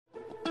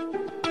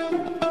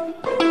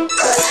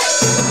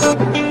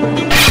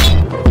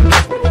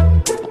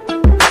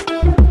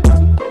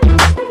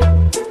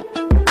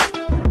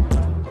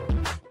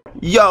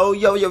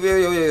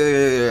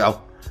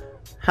Yo.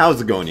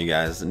 How's it going, you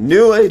guys?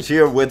 NewAge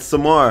here with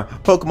some more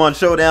Pokemon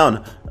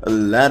Showdown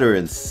ladder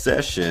and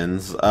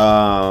sessions.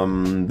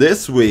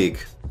 This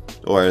week,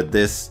 or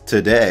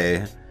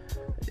today,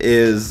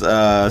 is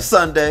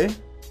Sunday.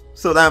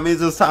 So that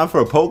means it's time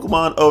for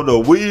Pokemon of the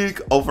Week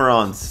over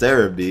on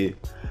SEREBII.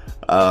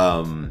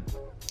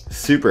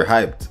 Super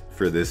hyped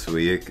for this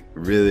week.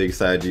 Really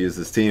excited to use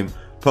this team.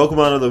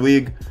 Pokemon of the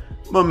Week,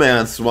 my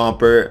man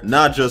Swampert.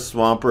 Not just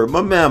Swampert,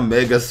 my man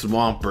Mega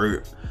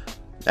Swampert.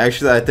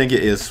 Actually, I think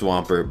it is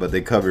Swampert, but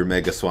they covered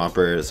Mega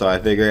Swampert. So I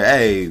figured,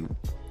 hey,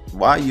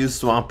 why use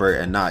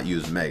Swampert and not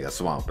use Mega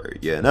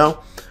Swampert, you know?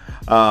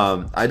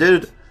 I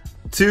did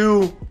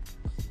two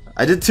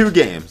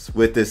games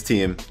with this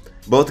team.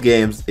 Both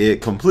games,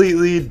 it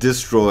completely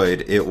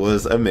destroyed. It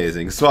was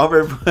amazing.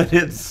 Swampert put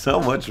in so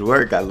much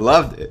work. I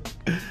loved it.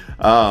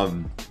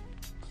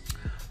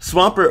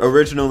 Swampert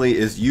originally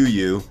is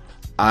UU.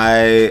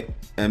 I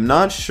am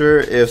not sure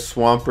if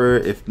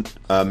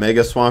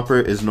Mega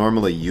Swampert is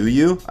normally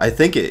UU. I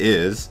think it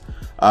is.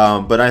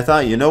 But I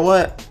thought, you know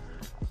what?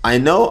 I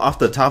know off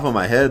the top of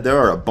my head there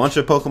are a bunch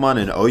of Pokemon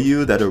in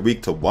OU that are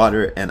weak to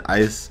water and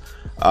ice.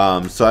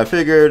 So I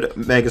figured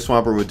Mega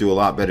Swampert would do a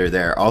lot better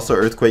there. Also,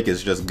 Earthquake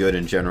is just good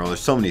in general. There's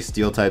so many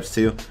steel types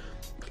too.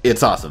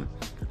 It's awesome.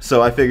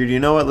 So I figured, you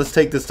know what, let's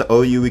take this to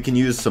OU. We can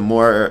use some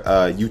more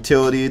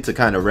utility to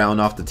kind of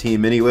round off the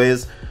team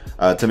anyways,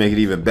 to make it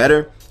even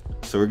better.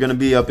 So we're going to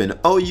be up in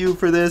OU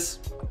for this.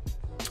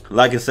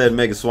 Like I said,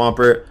 Mega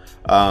Swampert.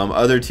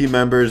 Other team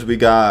members, we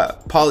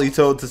got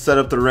Politoed to set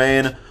up the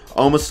rain.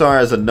 Omastar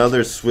as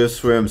another Swift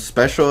Swim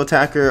special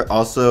attacker.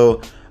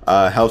 Also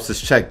helps us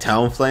check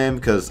Talonflame,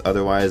 because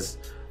otherwise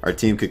our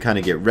team could kind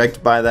of get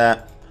wrecked by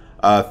that.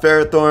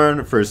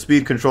 Ferrothorn for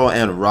speed control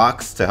and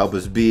rocks to help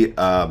us beat,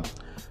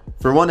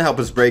 for one, to help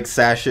us break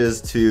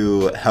sashes,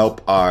 to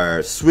help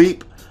our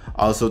sweep,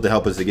 also to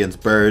help us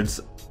against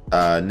birds,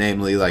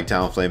 namely like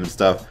Talonflame and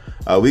stuff.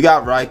 We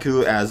got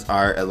Raikou as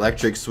our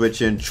electric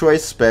switch-in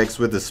choice specs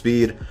with the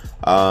speed,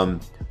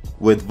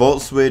 with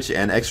Volt Switch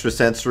and Extra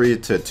Sensory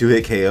to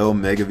 2-hit KO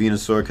Mega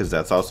Venusaur, because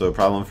that's also a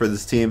problem for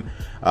this team.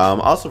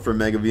 Also for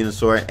Mega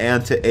Venusaur,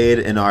 and to aid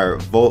in our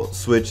Volt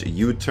Switch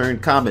U-turn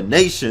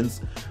combinations,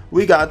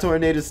 we got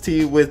Tornadus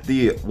T with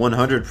the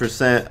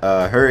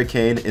 100%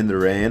 Hurricane in the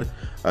rain.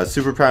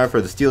 Superpower for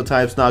the steel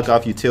types,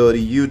 knockoff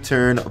utility,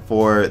 U-turn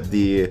for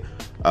the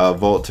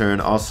Volt turn.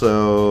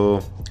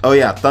 Also, oh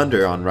yeah,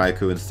 Thunder on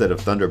Raikou instead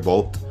of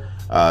Thunderbolt,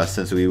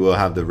 since we will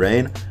have the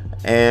rain.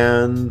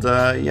 And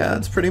yeah,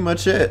 that's pretty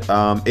much it.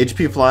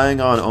 HP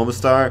flying on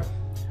Omastar.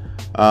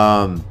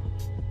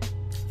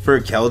 For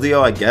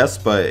Keldeo, I guess,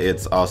 but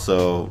it's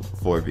also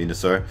for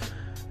Venusaur.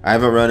 I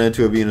haven't run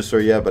into a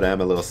Venusaur yet, but I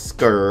am a little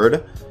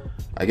scared.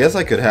 I guess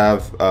I could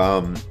have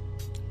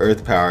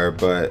Earth Power,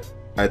 but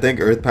I think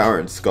Earth Power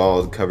and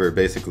Scald cover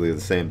basically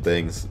the same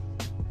things.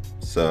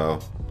 So,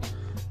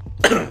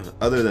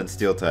 other than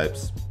Steel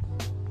types,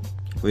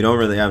 we don't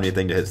really have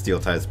anything to hit Steel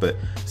types, but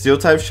Steel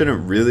types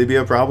shouldn't really be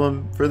a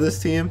problem for this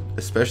team,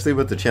 especially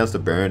with the chance to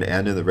burn,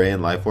 and in the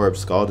rain, Life Orb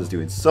Scald is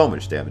doing so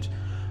much damage.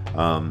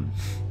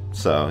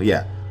 So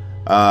yeah.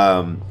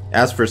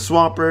 As for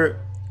Swampert,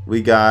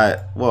 we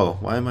got, whoa,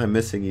 why am I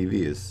missing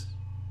EVs?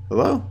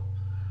 Hello?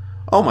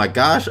 Oh my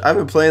gosh, I've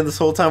been playing this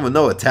whole time with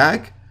no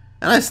attack,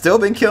 and I've still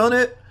been killing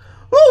it?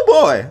 Oh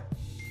boy!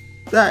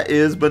 That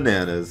is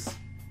bananas.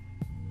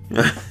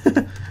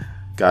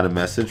 Got a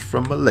message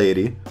from a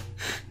lady.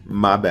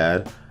 My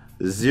bad.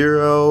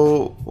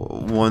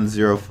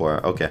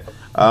 0104. Okay.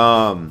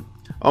 Oh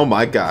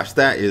my gosh,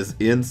 that is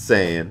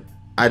insane.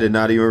 I did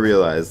not even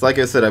realize. Like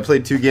I said, I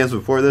played 2 games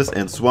before this,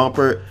 and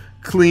Swampert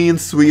clean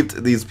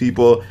sweeped these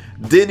people.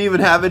 Didn't even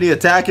have any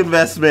attack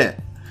investment.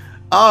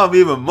 Oh, I'm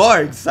even more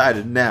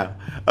excited now.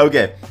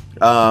 Okay.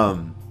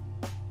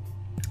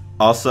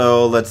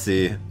 Also, let's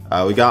see.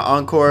 We got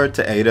Encore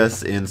to aid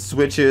us in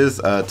switches.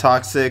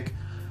 Toxic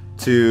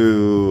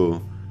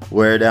to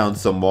wear down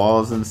some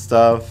walls and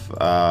stuff.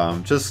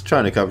 Just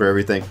trying to cover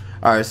everything.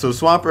 Alright, so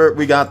Swampert,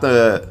 we got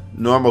the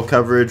normal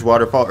coverage,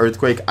 Waterfall,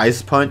 Earthquake,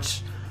 Ice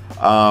Punch.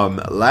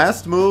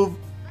 Last move,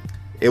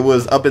 it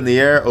was up in the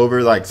air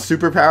over like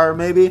Superpower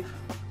maybe.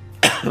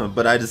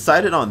 But I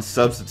decided on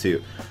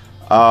Substitute.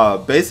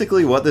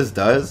 Basically what this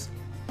does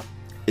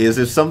is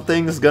if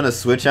something's gonna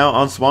switch out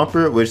on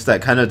Swampert, which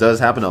that kind of does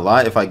happen a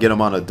lot if I get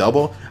him on a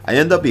double, I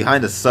end up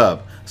behind a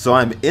sub. So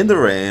I'm in the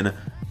rain,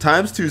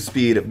 ×2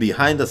 speed,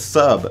 behind a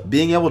sub,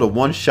 being able to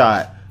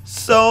one-shot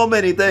so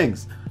many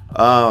things.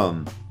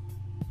 And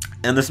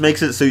this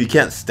makes it so you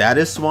can't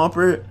status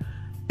Swampert.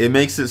 It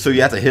makes it so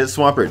you have to hit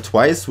Swampert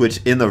twice, which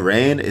in the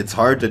rain, it's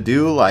hard to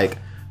do. Like,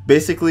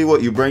 basically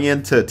what you bring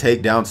in to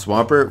take down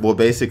Swampert will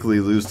basically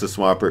lose to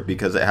Swampert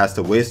because it has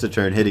to waste a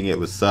turn hitting it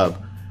with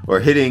sub, or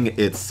hitting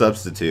its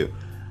substitute.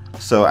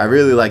 So I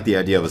really like the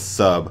idea of a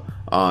sub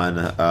on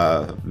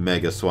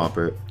Mega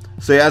Swampert.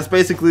 So yeah, that's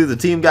basically the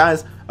team,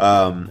 guys.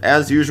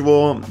 As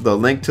usual, the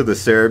link to the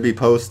SEREBII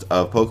post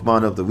of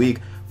Pokemon of the Week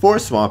for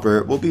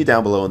Swampert will be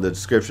down below in the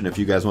description if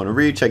you guys want to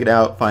read, check it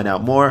out, find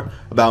out more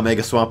about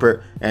Mega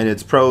Swampert and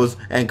its pros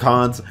and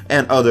cons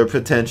and other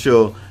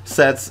potential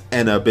sets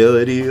and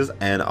abilities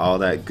and all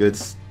that good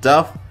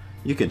stuff.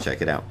 You can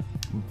check it out.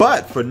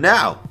 But for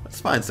now,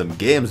 let's find some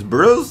games,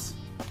 bros.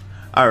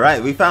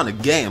 Alright, we found a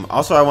game.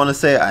 Also, I want to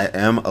say I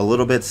am a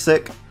little bit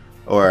sick,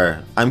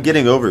 or I'm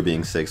getting over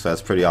being sick, so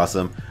that's pretty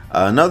awesome.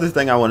 Another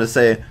thing I want to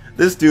say,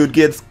 this dude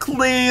gets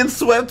clean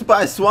swept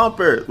by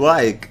Swampert.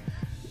 Like,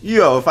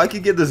 yo, if I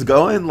could get this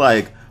going,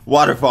 like,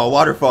 waterfall,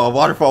 waterfall,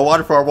 waterfall,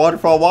 waterfall,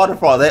 waterfall,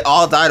 waterfall. They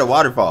all die to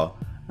waterfall.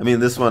 I mean,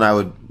 this one I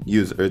would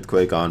use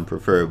earthquake on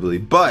preferably,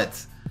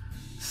 but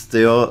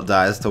still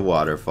dies to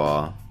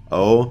waterfall.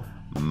 Oh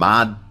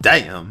my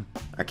damn.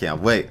 I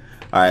can't wait.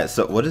 Alright,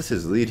 so what is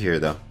his lead here,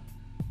 though?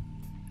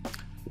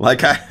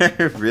 Like, I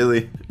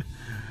really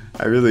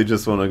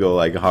just want to go,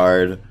 like,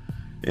 hard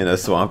in a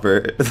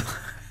Swampert.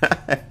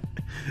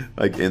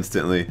 Like,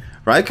 instantly.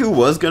 Raikou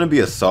was going to be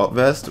Assault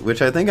Vest,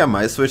 which I think I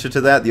might switch it to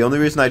that. The only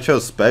reason I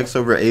chose Specs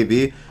over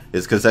AV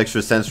is because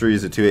Extra Sensory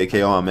is a 2-8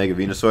 KO on Mega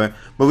Venusaur.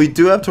 But we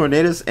do have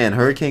Tornadus and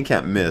Hurricane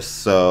Can't Miss,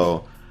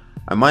 so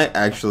I might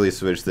actually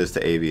switch this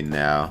to AV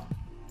now.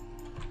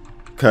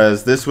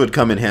 Because this would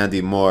come in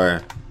handy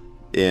more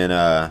in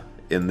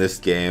this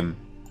game.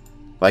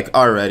 Like,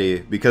 already,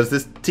 because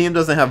this team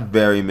doesn't have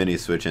very many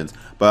switch-ins.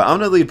 But I'm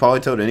going to lead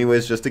Politoed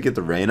anyways, just to get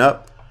the rain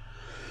up.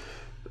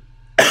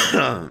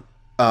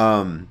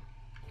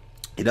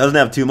 He doesn't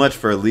have too much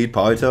for a lead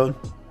Politoed.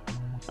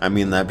 I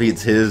mean, that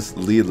beats his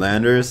lead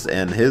Landers,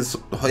 and his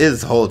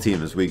whole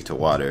team is weak to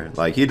water.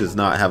 Like, he does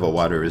not have a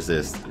water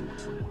resist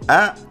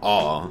at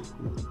all.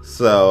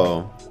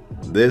 So,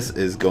 this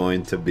is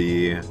going to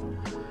be...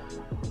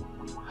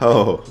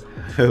 Oh.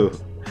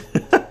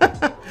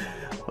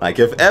 Like,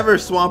 if ever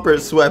Swampert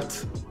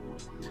swept,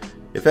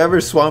 if ever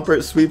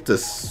Swampert swept a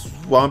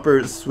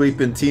Swampert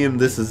sweeping team,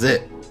 this is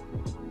it.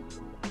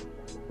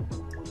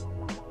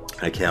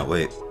 I can't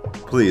wait.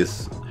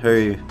 Please,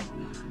 hurry,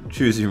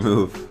 choose your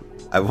move.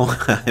 I want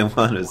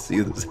to see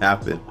this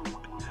happen.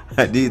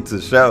 I need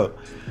to show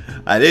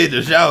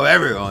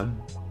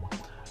everyone.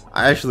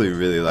 I actually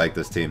really like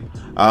this team.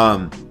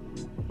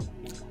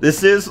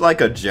 This is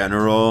like a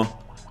general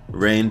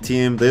rain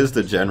team. This is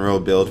the general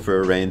build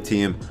for a rain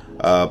team.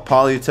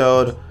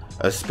 Politoed,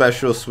 a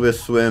special Swift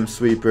Swim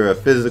Sweeper, a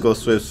physical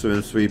Swift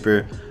Swim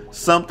Sweeper,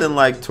 something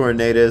like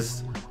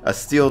Tornadus, a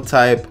Steel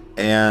type,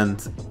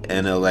 and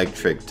an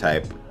Electric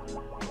type,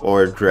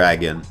 or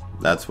Dragon.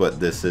 That's what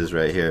this is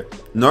right here.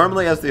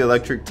 Normally as the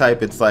Electric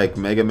type, it's like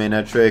Mega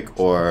Manectric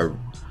or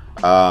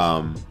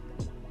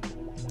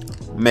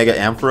Mega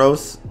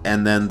Ampharos,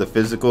 and then the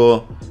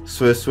physical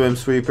Swift Swim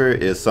Sweeper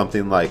is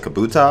something like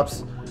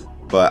Kabutops.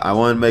 But I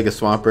wanted Mega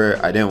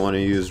Swampert. I didn't want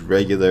to use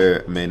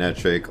regular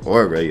Manectric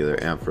or regular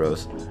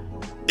Ampharos.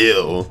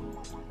 Ill.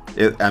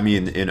 I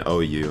mean, in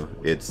OU,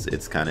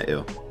 it's kind of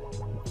ill.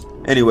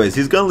 Anyways,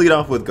 he's gonna lead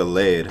off with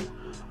Gallade.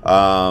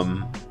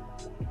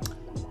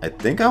 I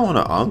think I want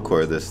to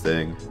Encore this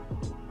thing.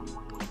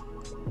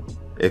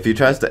 If he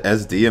tries to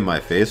SD in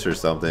my face or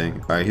something,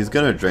 all right, he's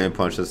gonna Drain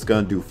Punch. That's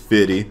gonna do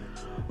 50.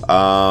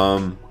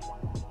 And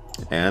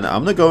I'm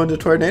gonna go into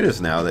Tornadus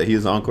now that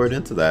he's Encored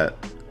into that.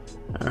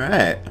 All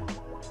right.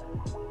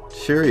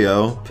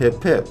 Cheerio, Pip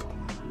Pip.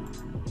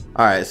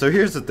 Alright, so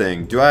here's the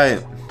thing.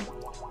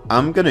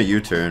 I'm gonna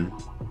U-turn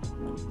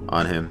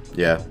on him,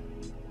 yeah.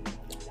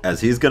 As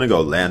he's gonna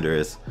go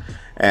Landorus.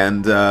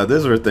 And this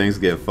is where things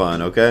get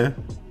fun, okay?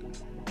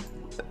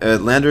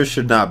 Landorus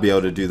should not be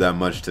able to do that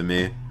much to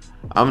me.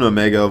 I'm gonna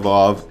Mega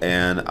Evolve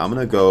and I'm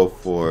gonna go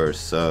for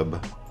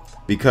Sub.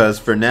 Because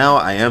for now,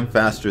 I am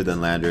faster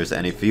than Landorus,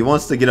 and if he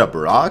wants to get up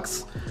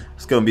rocks,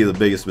 it's gonna be the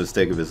biggest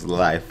mistake of his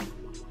life.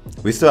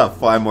 We still have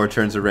 5 more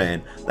turns of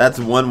rain. That's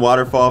 1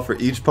 waterfall for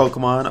each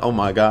Pokemon. Oh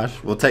my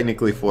gosh. Well,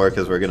 technically 4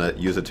 because we're going to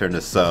use a turn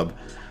to sub.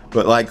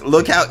 But, like,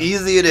 look how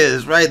easy it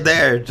is right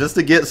there just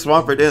to get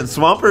Swampert in.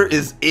 Swampert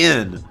is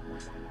in.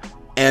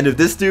 And if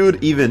this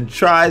dude even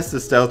tries to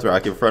Stealth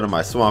Rock in front of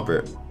my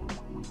Swampert,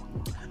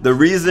 the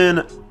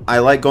reason I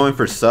like going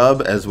for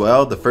sub as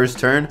well the first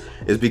turn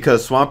is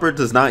because Swampert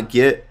does not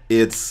get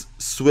its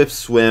Swift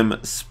Swim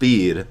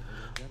speed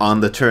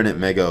on the turn it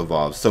Mega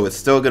Evolves. So it's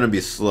still going to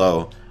be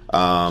slow.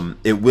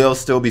 It will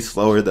still be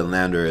slower than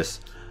Landorus,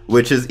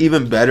 which is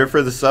even better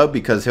for the sub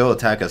because he'll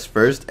attack us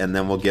first and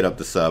then we'll get up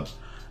the sub.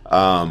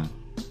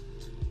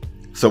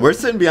 So we're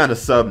sitting behind a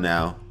sub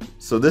now.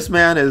 So this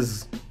man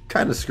is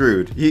kind of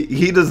screwed.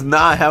 He does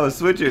not have a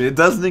switcher. It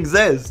doesn't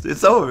exist.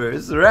 It's over.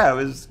 It's a wrap.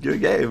 It's your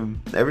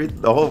game.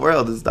 The whole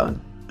world is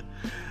done.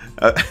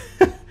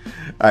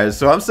 Alright,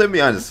 so I'm sitting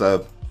behind a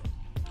sub.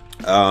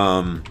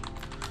 I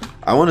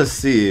want to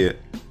see...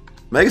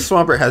 Mega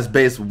Swampert has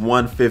base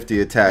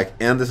 150 attack,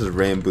 and this is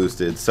rain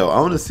boosted, so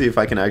I want to see if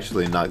I can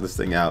actually knock this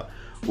thing out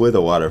with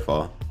a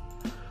waterfall.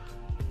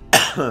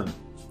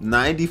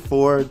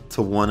 94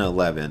 to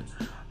 111.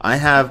 I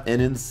have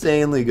an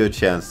insanely good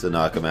chance to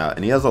knock him out,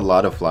 and he has a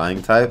lot of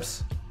flying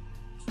types.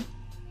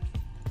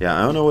 Yeah,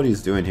 I don't know what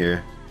he's doing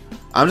here.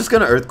 I'm just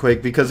gonna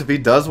Earthquake because if he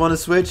does want to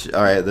switch,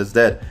 alright, that's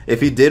dead. If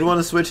he did want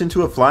to switch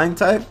into a flying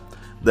type,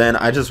 then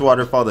I just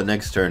Waterfall the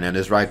next turn and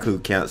his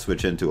Raikou can't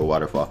switch into a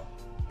Waterfall.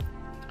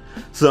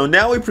 So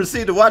now we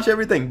proceed to watch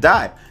everything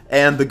die.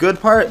 And the good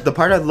part, the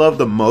part I love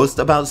the most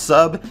about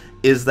sub,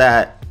 is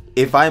that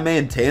if I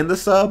maintain the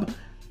sub,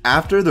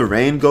 after the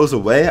rain goes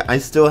away, I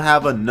still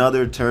have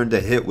another turn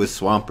to hit with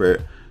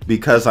Swampert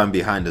because I'm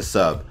behind a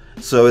sub.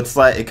 So it's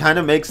like, it kind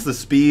of makes the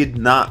speed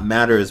not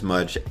matter as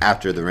much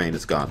after the rain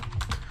is gone.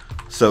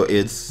 So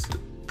it's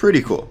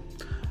pretty cool.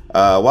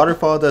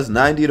 Waterfall does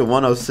 90 to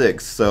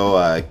 106,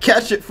 so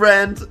catch it,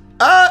 friend.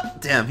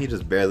 Damn, he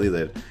just barely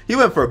lived. He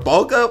went for a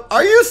bulk up.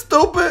 Are you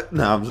stupid?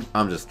 No,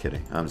 I'm just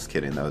kidding. I'm just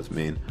kidding. That was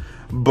mean.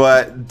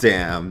 But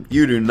damn,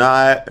 you do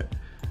not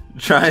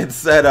try and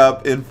set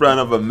up in front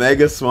of a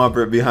Mega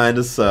Swampert behind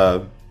a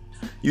sub.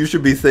 You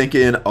should be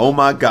thinking, oh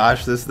my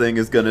gosh, this thing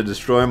is gonna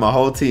destroy my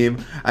whole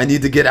team. I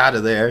need to get out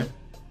of there.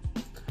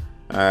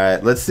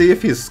 Alright, let's see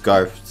if he's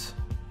scarfed.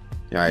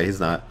 Alright, he's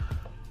not.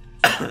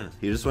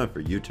 He just went for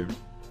U-turn.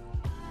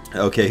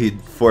 Okay, he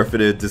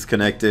forfeited,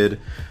 disconnected.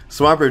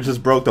 Swampert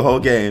just broke the whole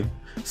game.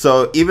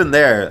 So even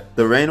there,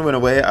 the rain went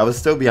away. I was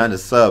still behind a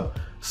sub.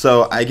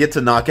 So I get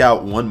to knock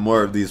out one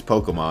more of these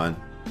Pokemon.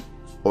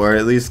 Or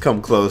at least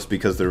come close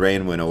because the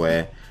rain went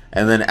away.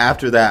 And then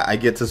after that, I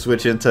get to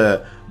switch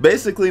into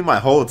basically my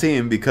whole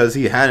team because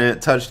he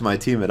hadn't touched my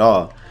team at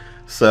all.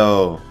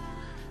 So,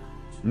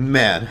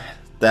 man,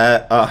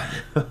 that,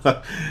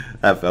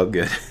 that felt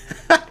good.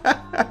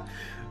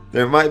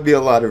 There might be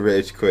a lot of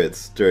rage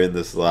quits during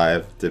this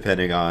live,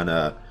 depending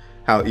on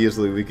how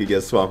easily we could get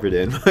Swampert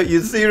in. But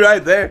you see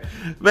right there,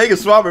 Mega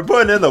Swampert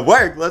putting in the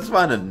work. Let's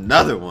find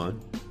another one.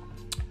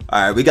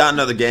 Alright, we got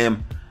another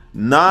game.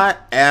 Not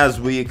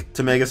as weak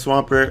to Mega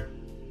Swampert.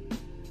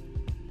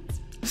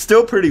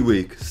 Still pretty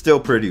weak. Still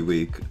pretty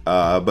weak.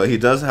 But he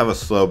does have a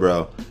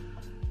Slowbro.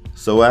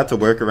 So we'll have to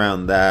work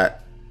around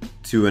that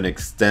to an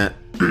extent.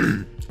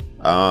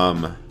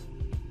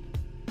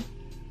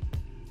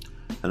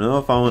 I don't know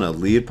if I want to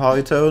lead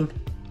Politoed.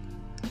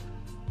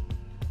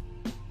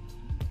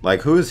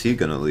 Like, who is he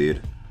going to lead?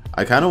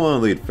 I kind of want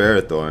to lead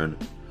Ferrothorn.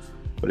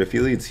 But if he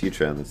leads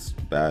Heatran, that's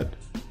bad.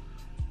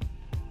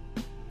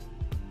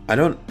 I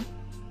don't...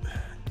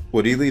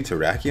 Would he lead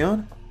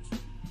Terrakion?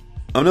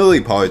 I'm going to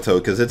lead Politoed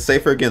because it's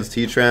safer against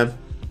Heatran.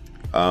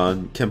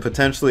 Can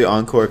potentially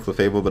Encore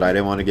Clefable, but I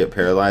didn't want to get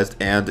paralyzed.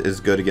 And is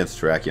good against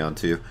Terrakion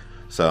too.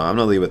 So I'm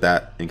going to lead with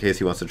that in case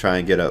he wants to try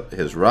and get up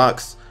his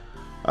rocks.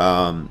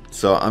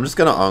 So I'm just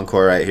gonna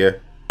Encore right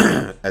here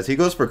as he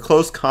goes for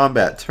Close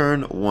Combat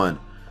turn 1.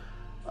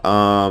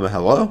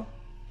 Hello?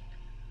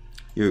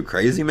 You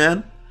crazy,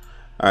 man?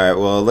 Alright,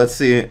 well, let's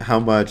see how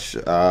much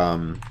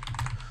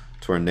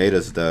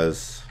Tornadus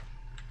does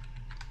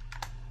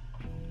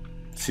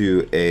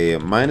to a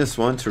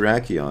 -1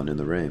 Terrakion in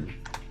the rain.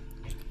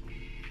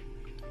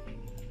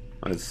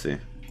 Let's see.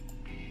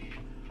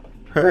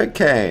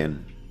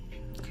 Hurricane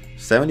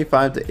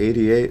 75 to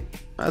 88.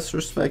 That's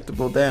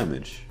respectable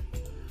damage.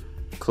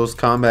 Close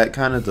Combat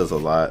kind of does a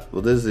lot.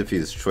 Well, this is if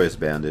he's Choice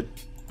Banded.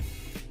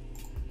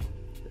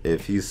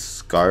 If he's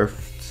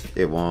Scarfed,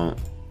 it won't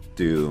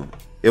do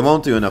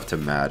enough to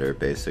matter,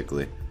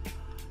 basically.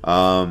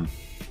 I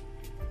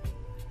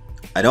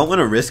don't want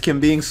to risk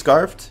him being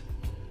Scarfed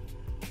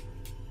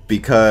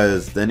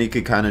because then he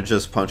could kind of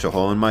just punch a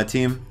hole in my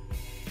team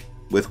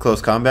with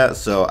Close Combat.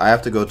 So I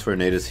have to go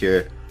Tornadus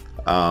here.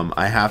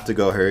 I have to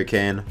go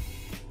Hurricane.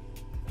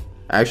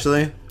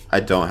 Actually, I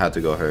don't have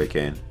to go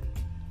Hurricane.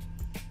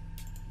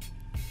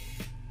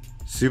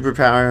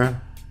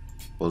 Superpower,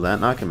 will that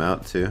knock him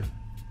out too?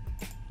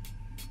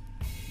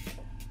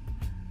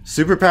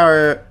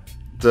 Superpower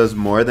does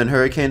more than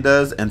Hurricane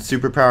does, and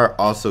Superpower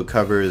also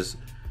covers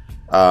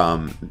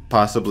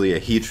possibly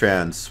a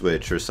Heatran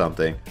switch or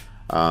something.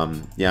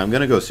 Yeah, I'm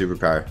gonna go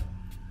Superpower.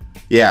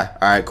 Yeah,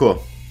 alright,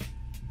 cool.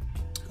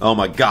 Oh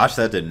my gosh,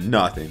 that did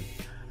nothing.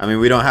 I mean,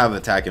 we don't have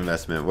attack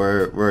investment.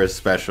 We're a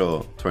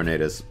special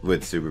Tornadus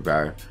with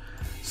Superpower.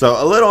 So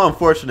a little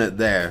unfortunate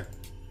there,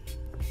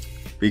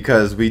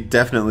 because we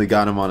definitely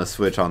got him on a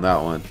switch on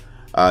that one.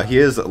 He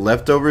is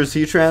Leftovers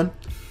Heatran,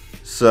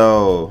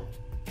 so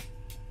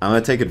I'm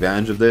going to take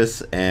advantage of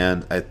this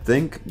and I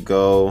think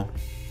go...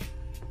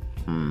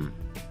 I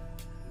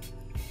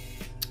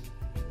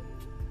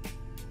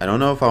don't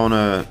know if I want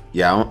to...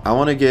 Yeah, I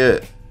want to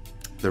get...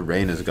 The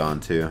rain is gone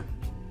too.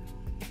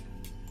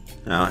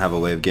 I don't have a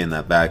way of getting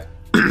that back.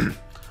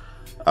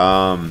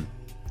 I'm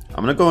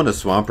going to go into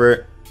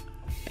Swampert,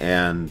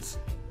 and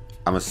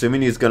I'm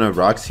assuming he's going to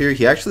Rocks here.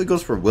 He actually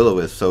goes for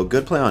Will-O-Wisp, so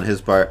good play on his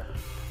part.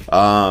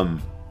 I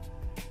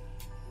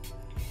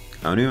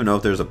don't even know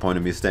if there's a point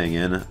of me staying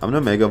in. I'm going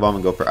to Mega Evolve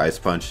and go for Ice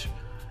Punch.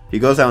 He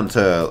goes out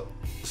into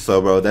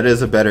Slowbro. That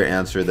is a better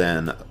answer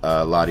than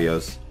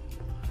Latios.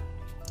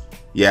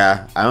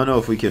 Yeah, I don't know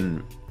if we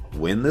can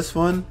win this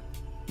one,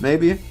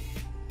 maybe.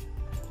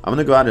 I'm going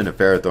to go out into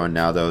Ferrothorn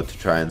now, though, to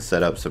try and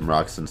set up some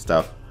rocks and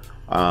stuff.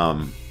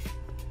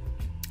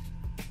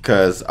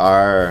 Because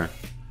our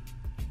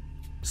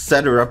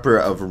setter-upper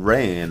of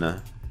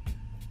Rain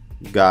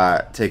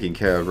got taken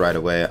care of right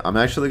away. I'm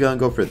actually gonna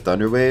go for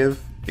Thunder Wave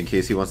in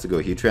case he wants to go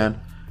Heatran,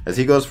 as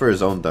he goes for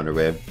his own Thunder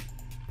Wave.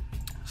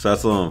 So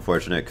that's a little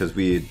unfortunate because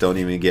we don't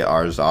even get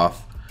ours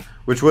off,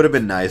 which would have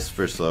been nice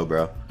for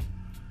Slowbro.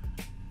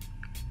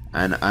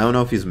 And I don't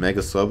know if he's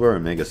Mega Slowbro or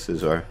Mega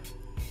Scizor.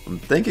 I'm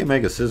thinking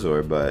Mega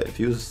Scizor, but if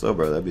he was a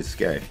Slowbro, that'd be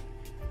scary.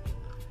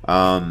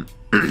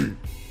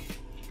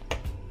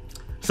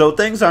 So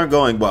things aren't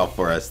going well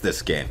for us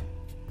this game.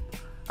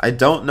 I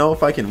don't know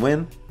if I can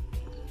win.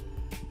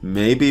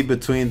 Maybe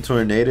between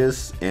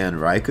Tornadus and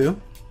Raikou.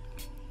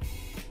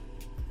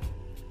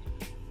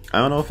 I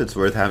don't know if it's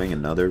worth having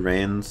another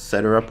Rain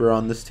setter-upper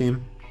on this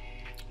team.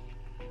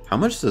 How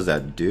much does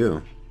that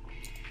do?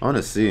 I want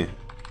to see.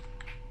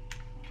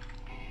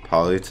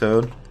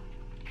 Politoed.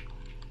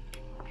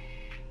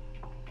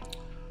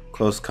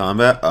 Close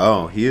combat.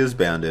 Oh, he is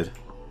banded.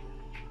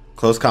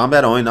 Close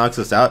combat only knocks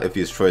us out if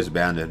he's choice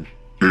banded.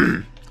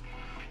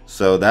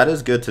 So that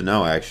is good to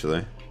know,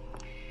 actually.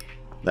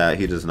 That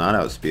he does not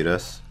outspeed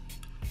us.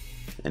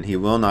 And he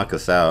will knock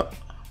us out.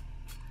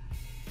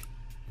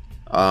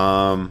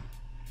 I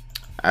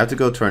have to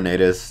go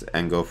Tornadus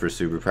and go for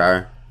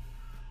Superpower.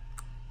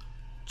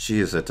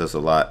 Jeez, that does a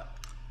lot.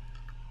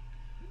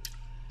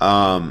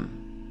 Yeah,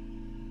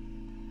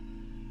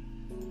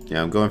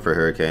 I'm going for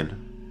Hurricane.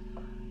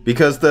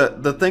 Because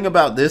the thing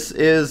about this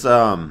is,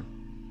 now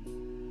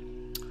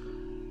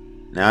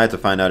I have to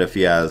find out if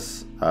he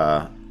has,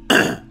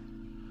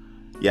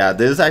 yeah,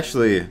 this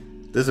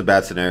is a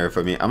bad scenario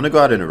for me. I'm going to go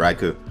out into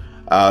Raikou,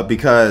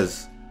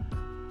 because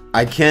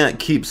I can't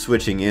keep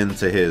switching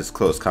into his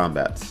close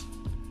combats.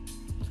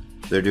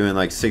 They're doing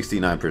like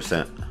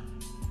 69%.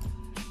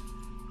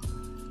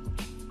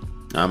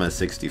 I'm at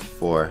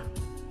 64.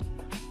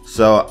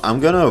 So I'm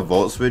going to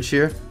Volt Switch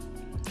here,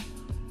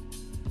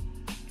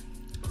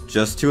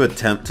 just to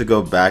attempt to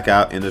go back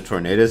out into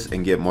Tornadus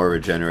and get more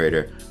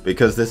Regenerator,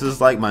 because this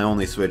is like my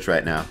only switch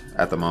right now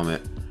at the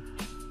moment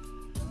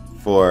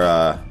for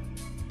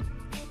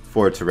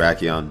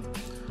Terrakion.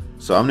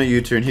 So I'm gonna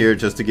U-turn here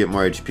just to get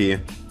more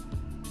HP,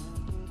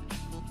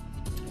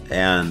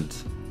 and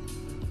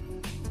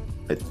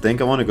I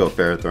think I want to go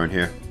Ferrothorn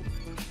here.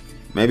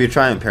 Maybe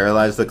try and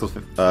paralyze the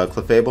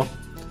Clefable.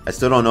 I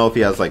still don't know if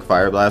he has like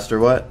Fire Blast or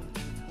what,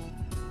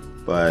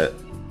 but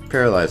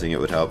paralyzing it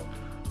would help.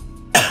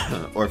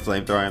 Or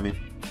Flamethrower, I mean.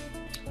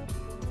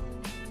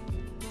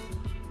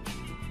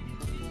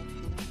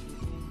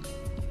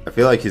 I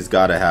feel like he's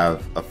got to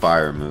have a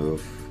fire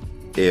move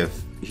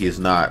if he's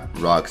not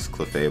Rock's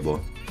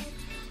Clefable.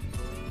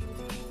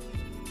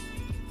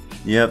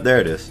 Yep,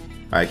 there it is.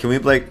 Alright, can we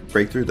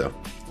break through though?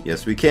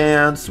 Yes, we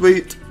can.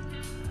 Sweet.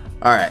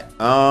 Alright,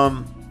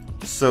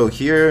 so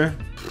here,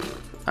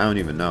 I don't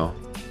even know.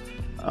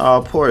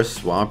 Oh, poor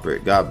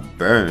Swampert got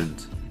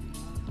burned.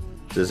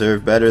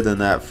 Deserve better than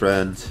that,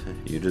 friend.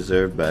 You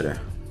deserve better.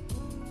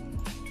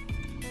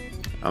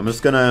 I'm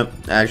just gonna...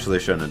 Actually,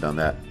 shouldn't have done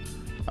that.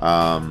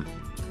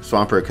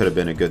 Swampert could have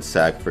been a good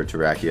sack for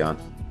Terrakion.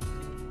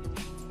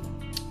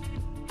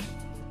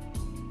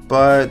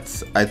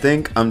 But I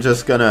think I'm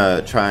just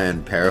gonna try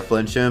and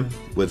Paraflinch him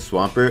with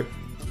Swampert.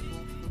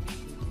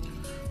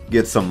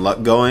 Get some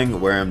luck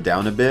going, wear him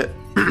down a bit.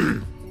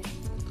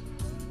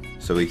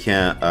 So we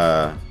can't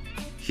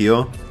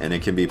heal, and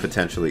it can be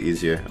potentially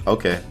easier.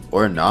 Okay,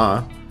 or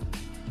nah.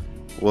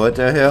 What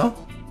the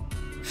hell?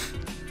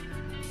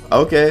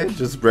 Okay,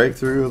 just break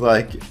through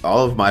like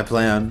all of my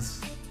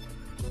plans.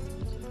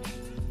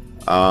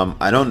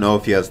 I don't know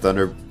if he has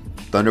Thunder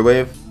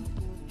Wave.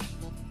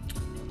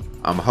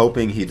 I'm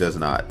hoping he does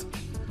not.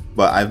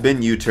 But I've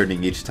been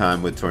U-turning each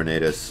time with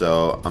Tornadus,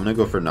 so I'm gonna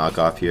go for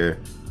knockoff here.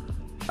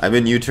 I've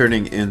been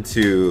U-turning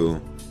into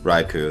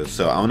Raikou,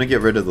 so I'm gonna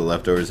get rid of the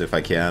leftovers if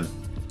I can.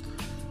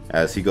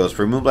 As he goes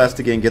for Moonblast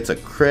again, gets a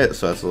crit,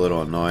 so that's a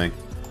little annoying.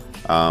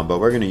 But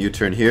we're gonna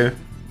U-turn here.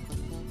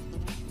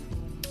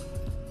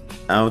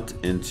 Out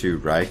into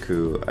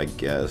Raikou, I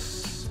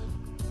guess.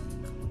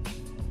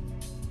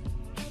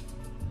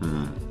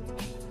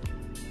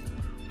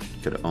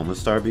 Could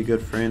Omastar be good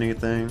for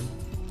anything?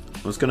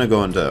 I'm just gonna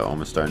go into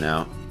Omastar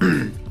now.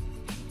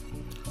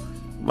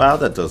 Wow,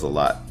 that does a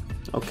lot.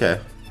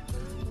 Okay.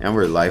 And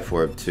we're Life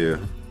Orb too.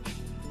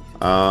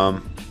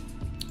 Yeah,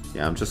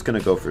 I'm just gonna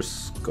go for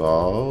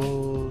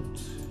Scald.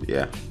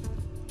 Yeah.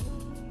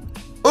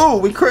 Oh,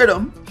 we crit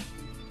him!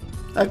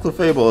 That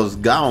Clefable is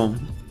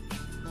gone.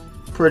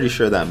 Pretty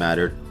sure that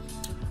mattered.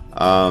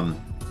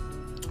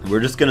 We're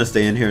just gonna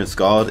stay in here and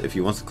Scald. If he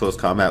wants to close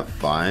combat,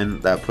 fine.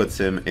 That puts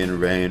him in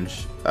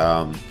range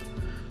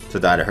to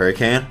die to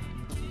Hurricane.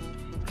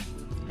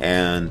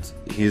 And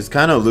he's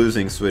kind of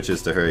losing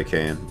switches to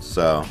Hurricane,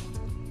 so...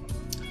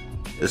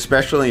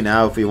 Especially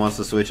now if he wants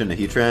to switch into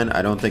Heatran,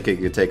 I don't think it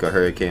could take a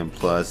Hurricane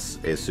plus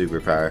a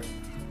Superpower.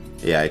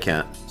 Yeah, I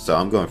can't. So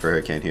I'm going for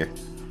Hurricane here.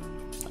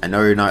 I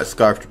know you're not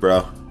Scarfed,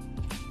 bro.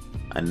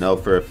 I know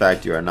for a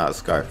fact you are not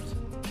Scarfed.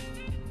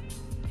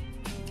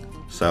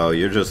 So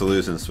you're just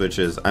losing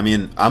switches. I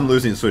mean, I'm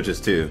losing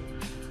switches too.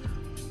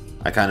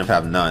 I kind of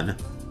have none.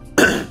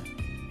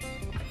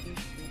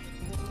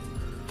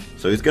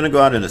 So he's going to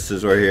go out in a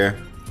Scizor here.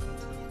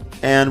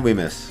 And we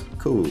miss.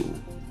 Cool.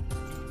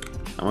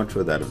 How much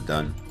would that have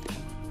done?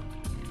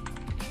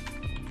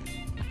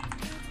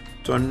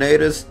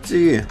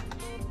 NewAgeSteel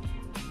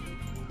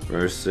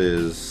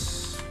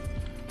versus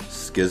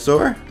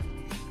Skizor.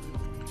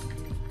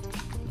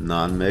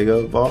 Non-Mega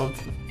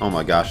Evolved. Oh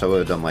my gosh, I would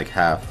have done like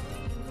half.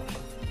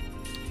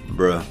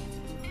 Bruh.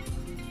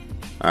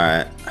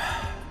 Alright.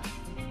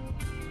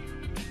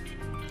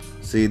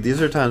 See,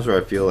 these are times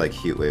where I feel like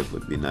Heat Wave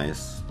would be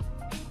nice.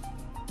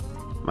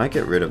 Might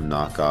get rid of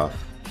Knockoff.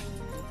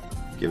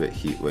 Give it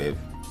Heat Wave.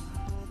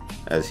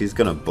 As he's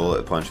gonna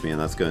Bullet Punch me and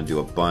that's gonna do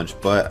a bunch,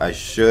 but I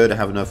should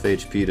have enough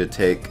HP to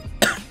take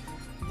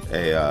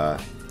a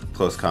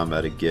close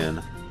combat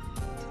again.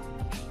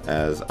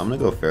 As I'm gonna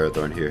go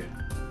Ferrothorn here.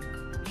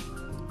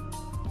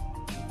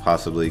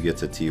 Possibly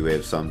gets a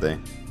T-Wave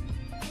something.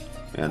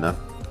 Yeah,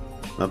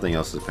 nothing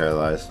else is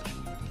paralyzed.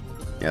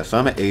 Yeah, so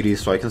I'm at 80,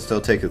 so I can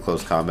still take a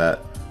close combat.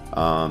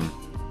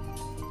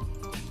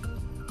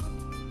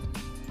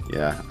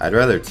 Yeah, I'd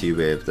rather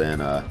T-Wave than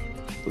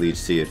Leech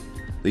Seed.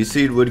 Leech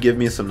Seed would give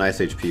me some nice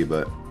HP,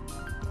 but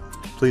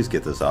please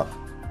get this off.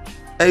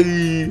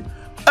 Hey!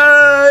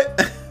 Hey!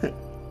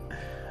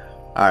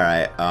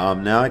 Alright,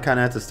 now I kind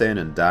of have to stay in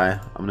and die.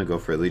 I'm going to go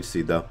for a Leech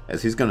Seed, though,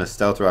 as he's going to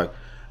Stealth Rock.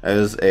 That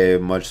is a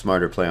much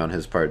smarter play on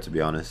his part, to be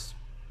honest.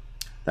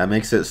 That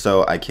makes it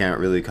so I can't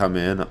really come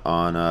in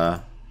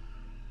on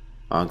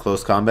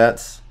close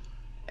combats.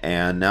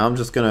 And now I'm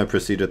just going to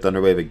proceed to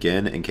Thunder Wave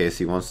again in case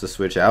he wants to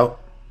switch out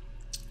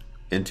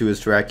into his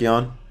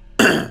Terrakion.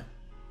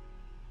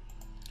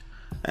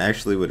 I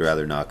actually would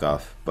rather knock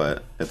off,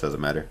 but it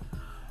doesn't matter.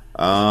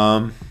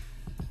 I'm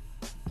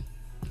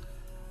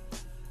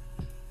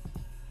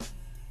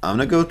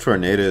gonna go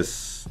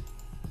Tornadus.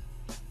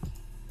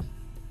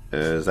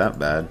 Is that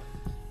bad?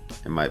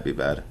 It might be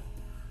bad.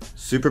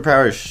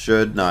 Superpower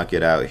should knock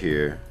it out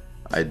here,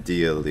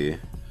 ideally.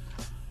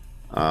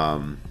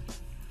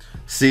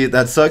 See,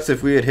 that sucks.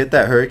 If we had hit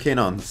that Hurricane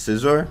on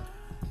Scizor,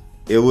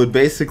 it would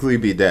basically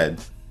be dead.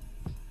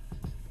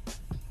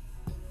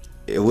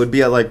 It would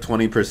be at like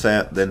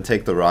 20%, then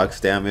take the rocks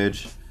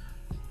damage.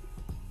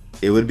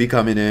 It would be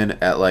coming in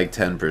at like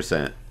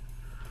 10%.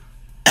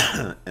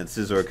 And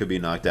Scizor could be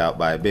knocked out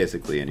by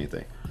basically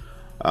anything.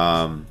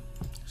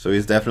 So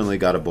he's definitely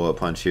got a Bullet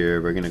Punch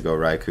here. We're going to go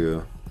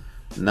Raikou.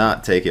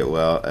 Not take it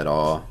well at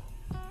all.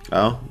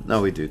 Oh,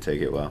 no, we do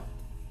take it well.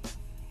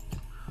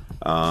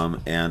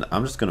 And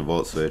I'm just going to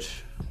Volt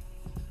Switch.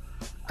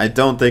 I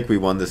don't think we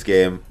won this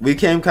game. We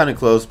came kind of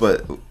close,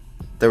 but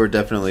there were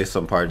definitely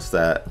some parts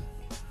that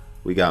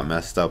we got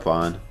messed up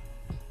on.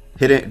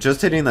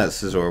 Just hitting that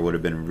Scizor would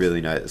have been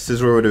really nice.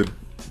 Scizor would have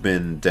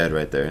been dead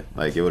right there.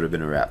 Like, it would have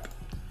been a wrap.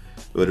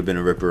 It would have been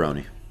a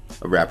Ripperoni.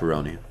 A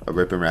Rapperoni. A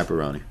Rip and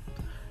Rapperoni.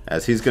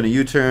 As he's going to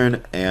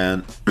U-turn,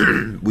 and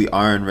we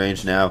are in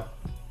range now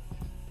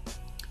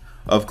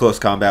of close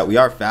combat. We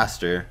are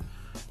faster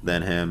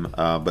than him,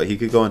 but he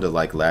could go into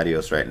like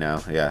Latios right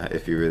now. Yeah,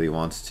 if he really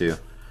wants to.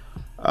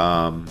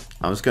 I'm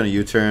just going to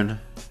U-turn.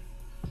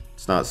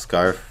 It's not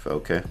Scarf.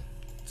 Okay.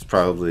 It's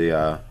probably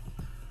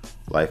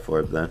Life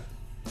Orb then.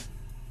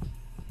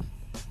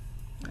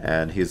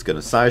 And he's gonna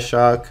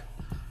Psyshock.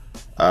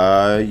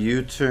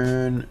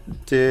 U-turn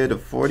did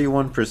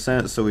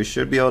 41%, so we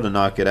should be able to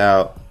knock it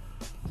out.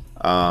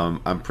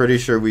 I'm pretty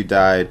sure we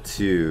died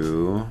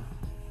to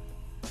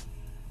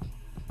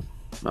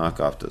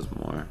Knockoff does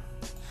more.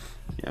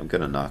 Yeah, I'm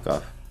gonna knock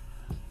off.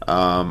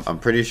 I'm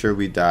pretty sure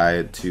we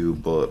died to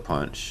Bullet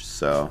Punch,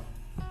 so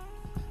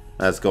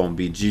that's gonna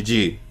be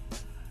GG.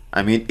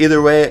 I mean, either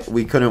way,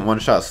 we couldn't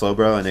one-shot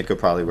Slowbro, and it could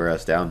probably wear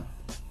us down.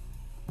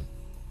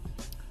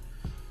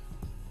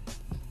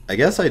 I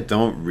guess I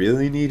don't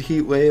really need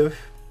Heat Wave,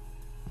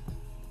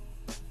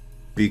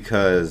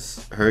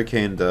 because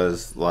Hurricane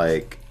does,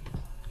 like,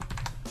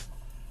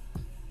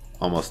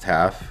 almost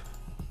half.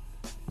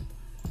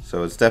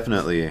 So it's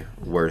definitely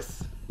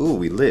worth... Ooh,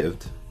 we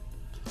lived.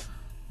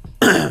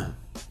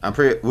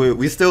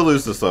 We still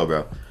lose to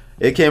Slowbro.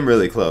 It came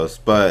really close,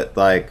 but,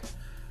 like...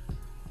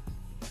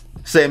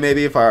 Say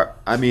maybe if our...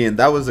 I mean,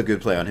 that was a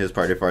good play on his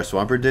part. If our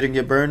Swampert didn't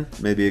get burned,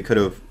 maybe it could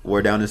have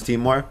wore down his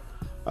team more.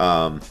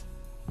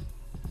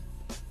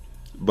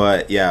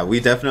 But yeah, we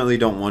definitely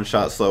don't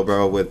one-shot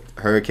Slowbro with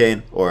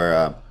Hurricane,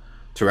 or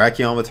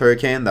Terrakion with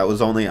Hurricane. That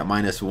was only at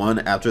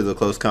 -1 after the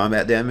close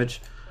combat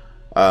damage.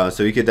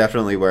 So he could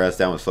definitely wear us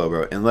down with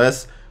Slowbro.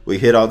 Unless we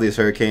hit all these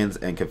Hurricanes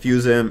and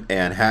confuse him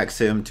and hacks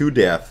him to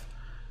death,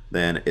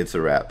 then it's a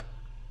wrap.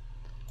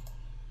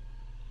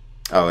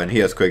 Oh, and he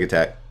has Quick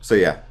Attack. So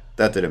yeah.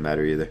 That didn't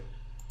matter either.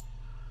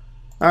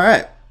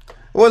 Alright. It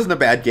wasn't a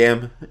bad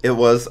game. It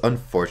was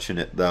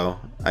unfortunate, though.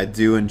 I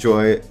do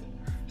enjoy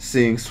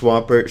seeing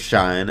Swampert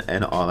shine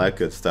and all that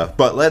good stuff.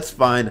 But let's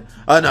find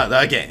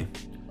another game.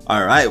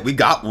 Alright, we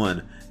got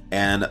one.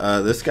 And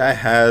this guy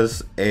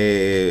has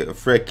a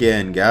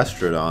frickin'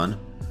 Gastrodon.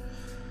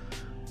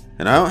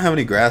 And I don't have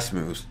any grass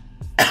moves.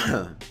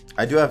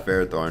 I do have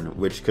Ferrothorn,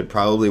 which could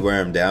probably wear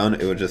him down.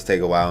 It would just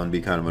take a while and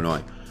be kind of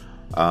annoying.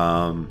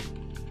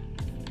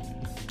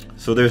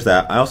 So there's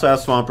that. I also have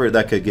Swampert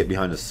that could get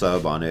behind a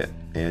sub on it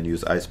and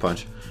use Ice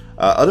Punch.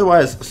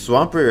 Otherwise,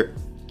 Swampert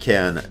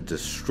can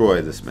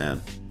destroy this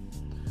man.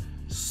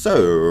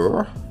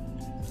 So,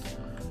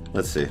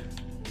 let's see.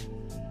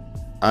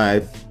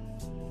 I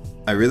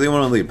really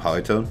want to lead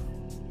Politoed.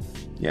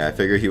 Yeah, I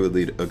figure he would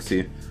lead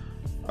Uxie.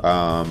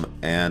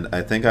 And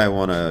I think I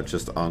want to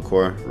just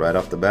Encore right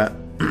off the bat.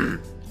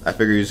 I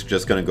figure he's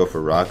just gonna go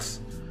for rocks.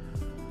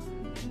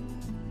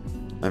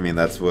 I mean,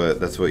 that's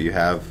what you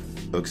have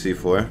Uxie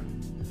for.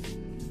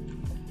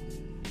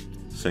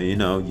 So you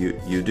know,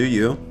 you do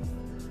you.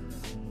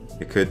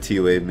 It could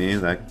T-Wave me.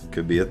 That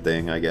could be a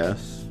thing, I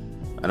guess.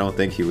 I don't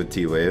think he would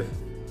T-Wave.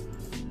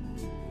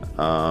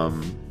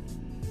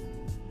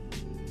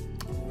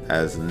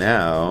 As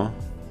now,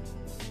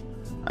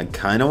 I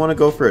kind of want to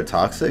go for a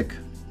Toxic.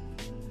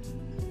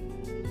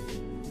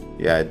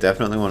 Yeah, I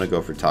definitely want to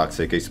go for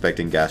Toxic,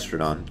 expecting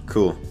Gastrodon.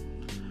 Cool.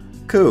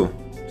 Cool.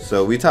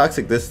 So we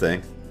Toxic this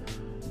thing.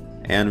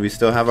 And we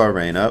still have our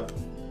Rain up.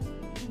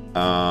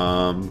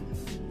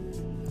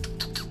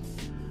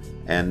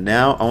 And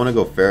now I want to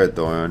go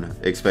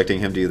Ferrothorn, expecting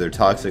him to either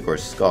Toxic or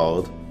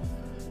Scald.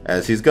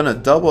 As he's going to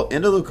double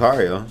into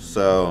Lucario.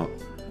 So,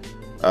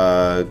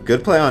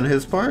 good play on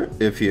his part,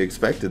 if he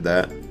expected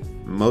that.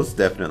 Most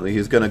definitely.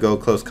 He's going to go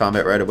close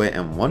combat right away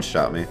and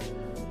one-shot me.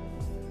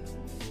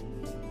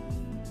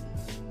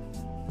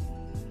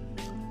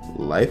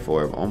 Life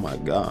Orb, oh my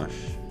gosh.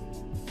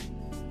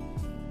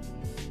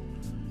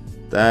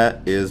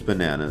 That is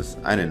bananas.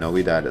 I didn't know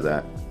we died to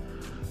that.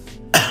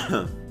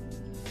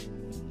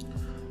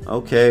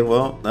 Okay,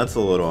 well, that's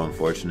a little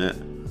unfortunate.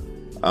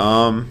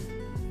 I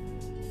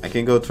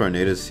can go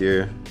Tornadus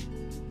here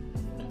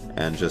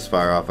and just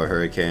fire off a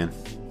Hurricane.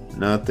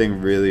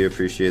 Nothing really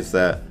appreciates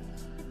that.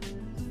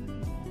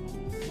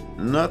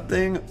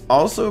 Nothing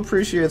also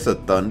appreciates a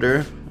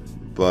Thunder,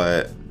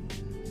 but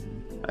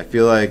I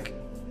feel like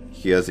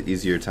he has an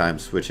easier time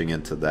switching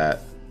into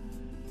that.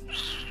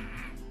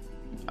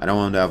 I don't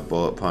want to have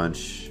Bullet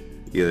Punch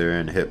either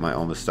and hit my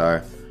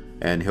Omastar,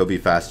 and he'll be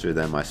faster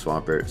than my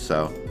Swampert,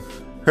 so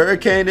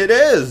Hurricane it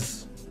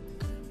is!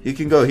 He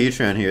can go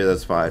Heatran here,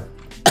 that's fine.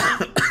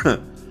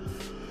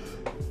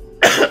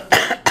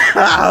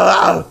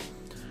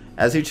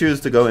 As he chooses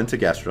to go into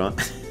Gastrodon.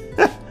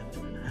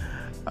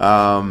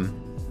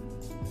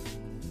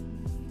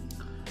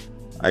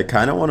 I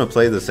kind of want to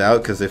play this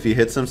out because if he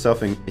hits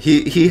himself in,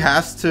 he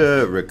has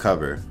to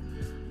recover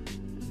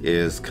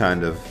is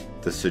kind of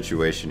the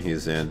situation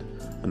he's in.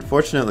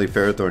 Unfortunately,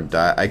 Ferrothorn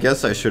died. I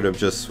guess I should have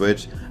just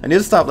switched. I need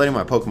to stop letting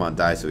my Pokemon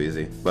die so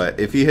easy. But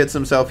if he hits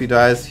himself, he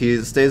dies.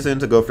 He stays in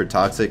to go for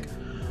Toxic.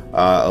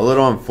 A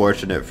little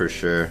unfortunate for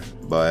sure,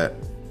 but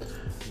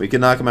we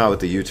can knock him out with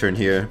the U-turn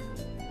here.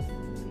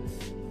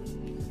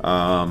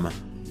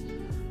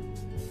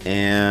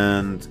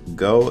 And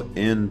go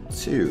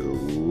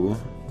into...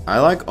 I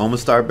like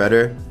Omastar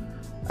better.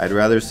 I'd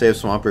rather save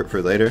Swampert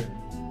for later.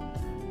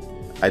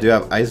 I do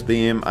have Ice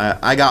Beam.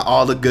 I got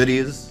all the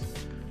goodies.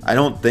 I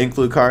don't think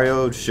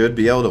Lucario should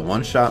be able to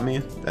one-shot me.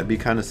 That'd be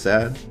kind of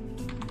sad.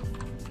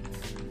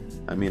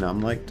 I mean,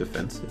 I'm like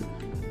defensive.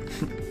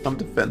 I'm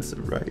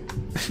defensive, right?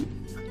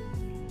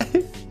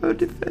 I'm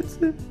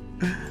defensive.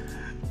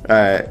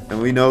 Alright,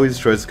 and we know he's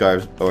Choice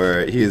Scarf,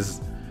 or he's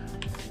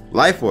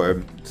Life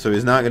Orb, so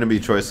he's not going to be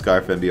Choice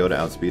Scarf and be able to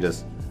outspeed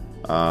us.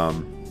 I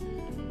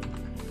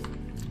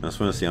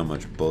just want to see how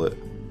much Bullet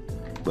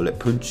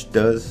Punch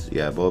does.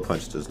 Yeah, Bullet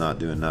Punch does not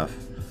do enough.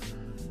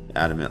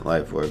 Adamant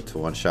Life Orb to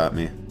one-shot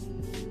me.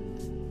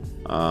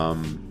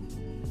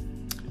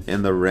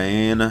 In the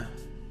rain, I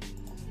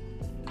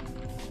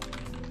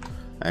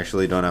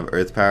actually don't have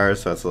Earth Power,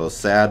 so that's a little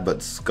sad,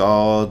 but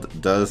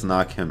Scald does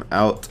knock him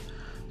out,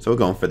 so we're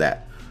going for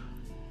that.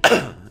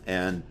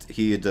 And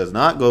he does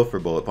not go for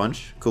Bullet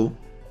Punch. Cool.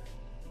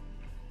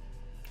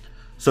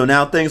 So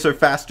now things are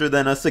faster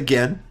than us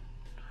again.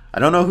 I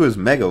don't know who his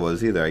Mega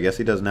was either. I guess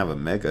he doesn't have a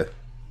Mega.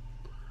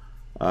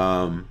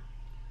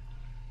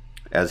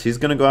 As he's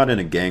gonna go out in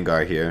a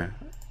Gengar here.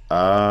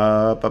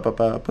 I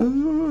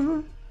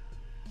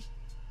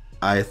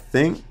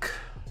think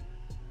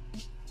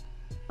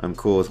I'm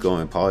cool with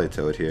going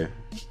Politoed here.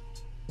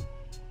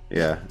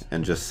 Yeah,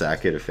 and just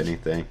sack it if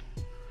anything.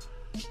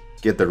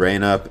 Get the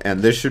rain up,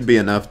 and this should be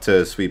enough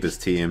to sweep his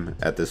team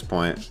at this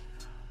point.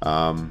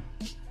 I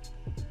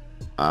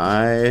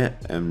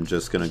am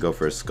just gonna go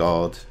for a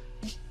Scald.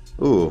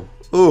 Ooh,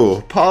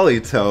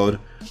 Politoed.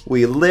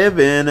 We live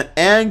in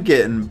and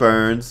getting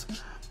burns.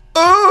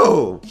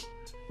 Ooh!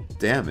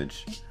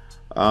 Damage.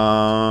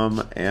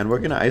 And we're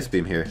gonna Ice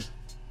Beam here.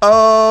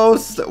 Oh,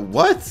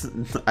 what?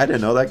 I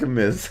didn't know that could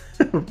miss.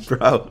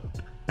 Bro.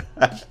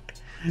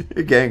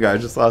 Your Gengar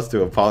just lost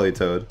to a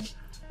Politoed.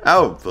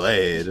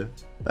 Outplayed.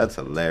 That's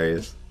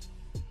hilarious.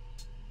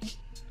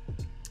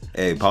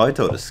 Hey,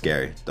 Politoed is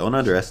scary. Don't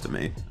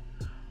underestimate.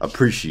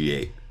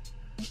 Appreciate.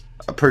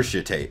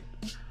 Appreciate.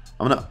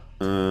 I'm gonna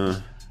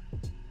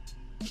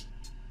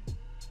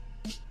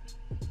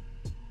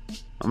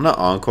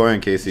Encore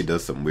in case he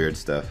does some weird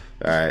stuff.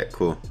 Alright,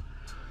 cool.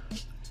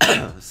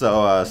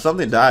 So,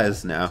 something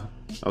dies now.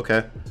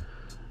 Okay.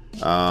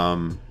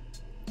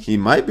 He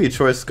might be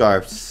Choice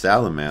Scarf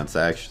Salamence,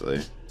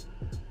 actually.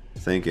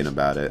 Thinking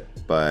about it.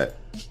 But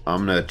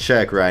I'm going to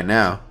check right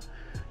now.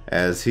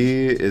 As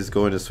he is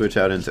going to switch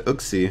out into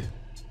Uxie.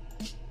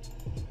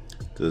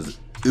 Does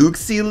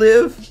Uxie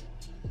live?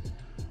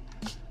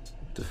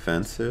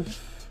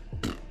 Defensive.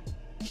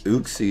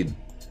 Uxie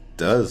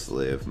does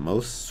live,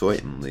 most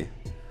certainly.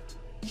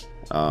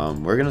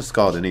 We're going to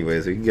Scald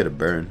anyways. We can get a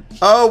burn.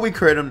 Oh, we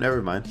crit him.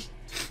 Never mind.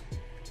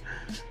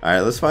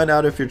 Alright, let's find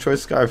out if your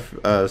Choice Scarf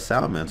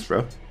Salamence,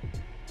 bro.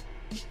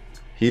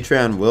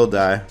 Heatran will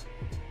die.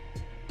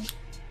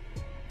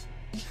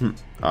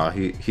 Oh,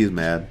 he's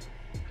mad.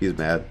 He's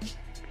mad.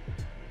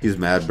 He's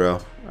mad, bro.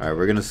 Alright,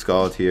 we're gonna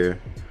Scald here.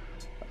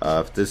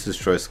 If this is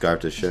Choice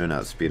Scarf, it shouldn't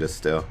outspeed us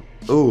still.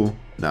 Ooh.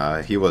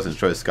 Nah, he wasn't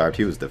Choice Scarf.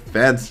 He was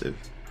defensive.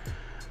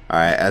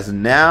 Alright, as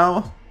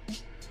now...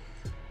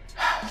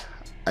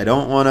 I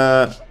don't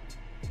wanna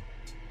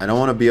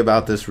be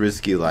about this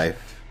risky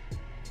life.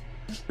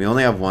 We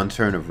only have one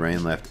turn of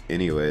rain left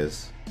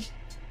anyways,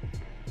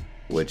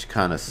 which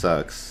kind of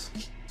sucks.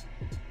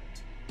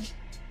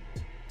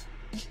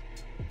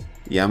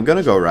 Yeah, I'm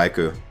gonna go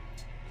Raikou.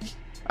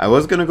 I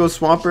was gonna go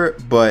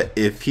Swampert, but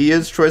if he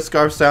is Choice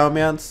Scarf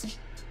Salamence,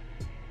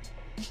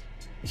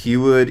 he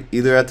would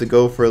either have to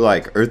go for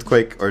like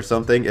Earthquake or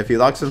something. If he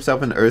locks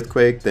himself in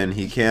Earthquake, then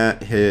he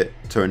can't hit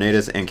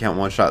Tornadus and can't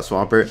one-shot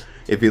Swampert.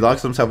 If he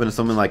locks himself into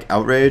something like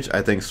Outrage,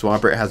 I think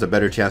Swampert has a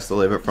better chance to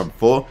live it from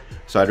full.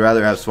 So I'd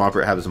rather have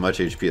Swampert have as much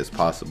HP as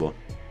possible.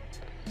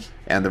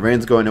 And the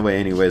rain's going away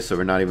anyway, so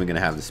we're not even going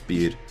to have the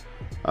speed.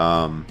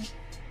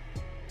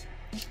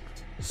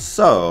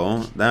 So,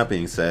 that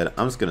being said,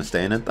 I'm just going to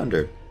stay in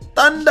Thunder.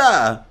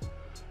 Thunder!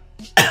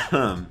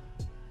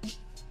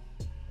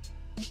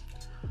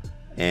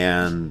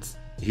 And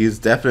he's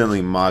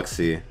definitely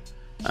Moxie.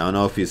 I don't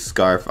know if he's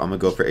Scarf. I'm going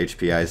to go for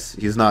HP Ice.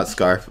 He's not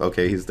Scarf.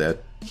 Okay, he's dead.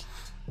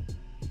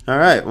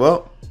 Alright,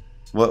 well,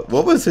 what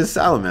was his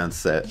Salamence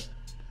set?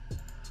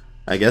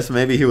 I guess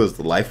maybe he was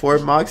Life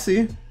Orb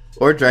Moxie?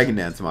 Or Dragon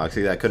Dance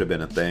Moxie, that could have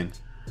been a thing.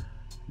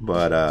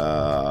 But,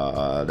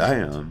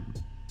 damn.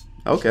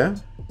 Okay.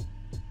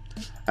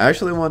 I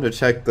actually wanted to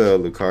check the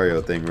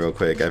Lucario thing real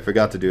quick. I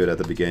forgot to do it at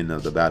the beginning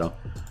of the battle.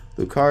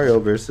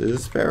 Lucario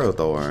versus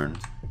Ferrothorn.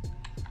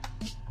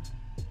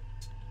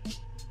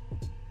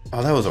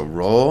 Oh, that was a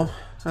roll?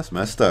 That's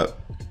messed up.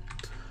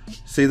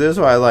 See, this is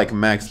why I like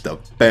Max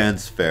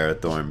Defense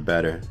Ferrothorn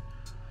better.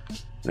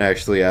 It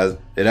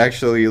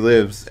actually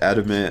lives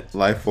Adamant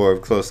Life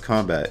Orb Close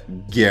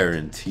Combat.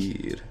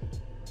 Guaranteed.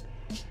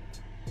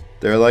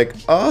 They're like,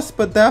 oh,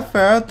 but that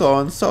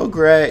Ferrothorn's so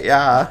great.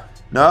 Yeah.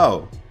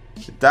 No.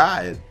 It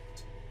died.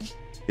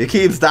 It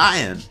keeps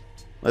dying.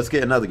 Let's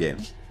get another game.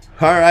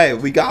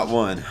 Alright, we got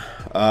one.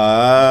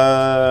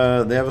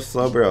 They have a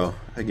Slowbro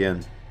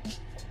again.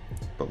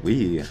 But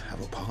we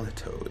have a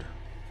Politoed.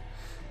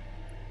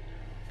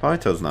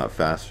 Politoed's not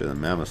faster than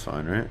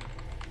Mamoswine, right?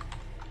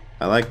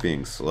 I like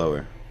being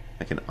slower.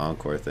 I can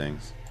Encore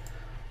things.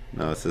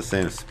 No, it's the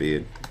same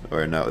speed.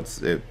 Or no,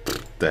 the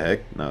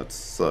heck? No, it's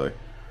slower.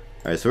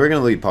 Alright, so we're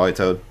gonna lead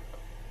Politoed.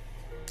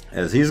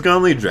 As he's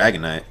gonna lead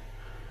Dragonite.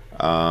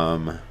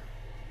 And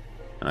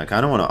I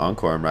kinda wanna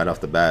Encore him right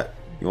off the bat.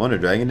 You want a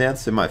Dragon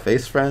Dance in my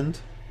face, friend?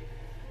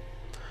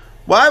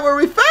 Why were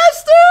we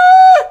faster?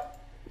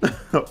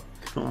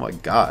 Oh my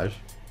gosh.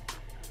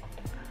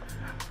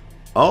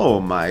 Oh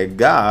my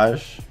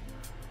gosh.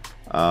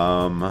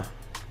 I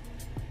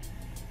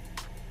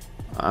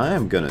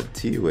am gonna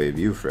T-Wave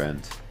you,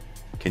 friend.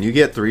 Can you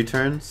get 3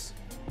 turns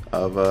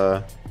of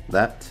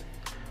that?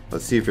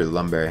 Let's see if you're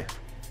Lumberry.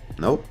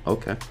 Nope,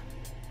 okay.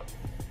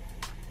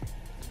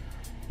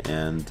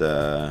 And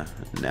now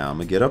I'm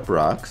gonna get up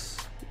rocks.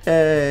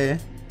 Yay!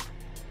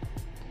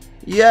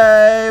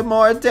 Yay!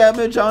 More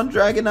damage on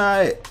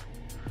Dragonite!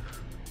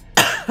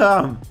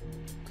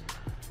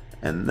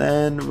 And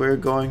then we're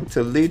going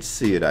to Leech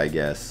Seed, I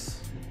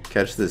guess.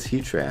 Catch this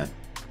Heatran.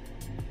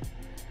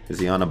 Is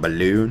he on a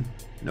balloon?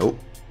 Nope.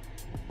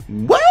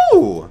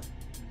 Whoa!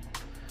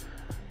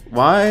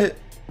 Why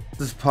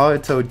does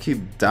Politoed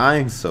keep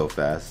dying so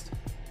fast?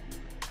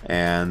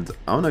 And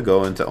I'm gonna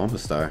go into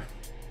Omastar.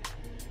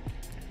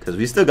 Because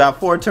we still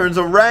got 4 turns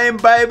of rain,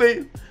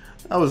 baby!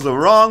 That was the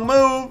wrong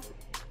move!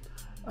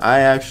 I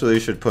actually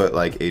should put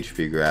like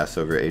HP Grass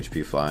over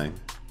HP Flying.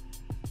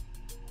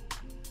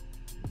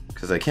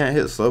 Because I can't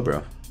hit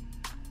Slowbro.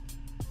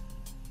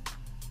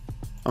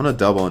 I'm gonna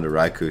double into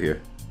Raikou here.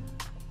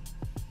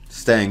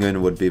 Staying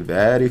in would be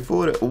very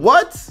foolish.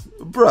 What?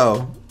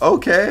 Bro,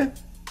 okay.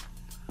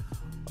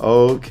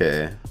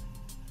 Okay.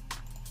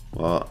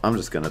 Well, I'm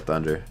just gonna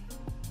Thunder.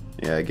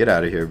 Yeah, get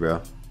out of here,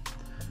 bro.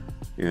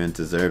 You didn't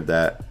deserve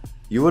that.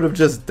 You would have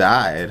just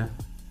died.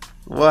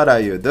 What are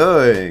you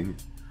doing?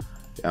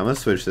 Yeah, I'm gonna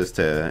switch this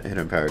to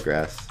Hidden Power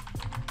Grass.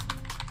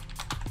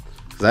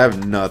 Because I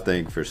have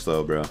nothing for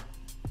slow, bro.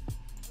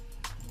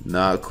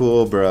 Not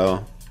cool,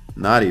 bro.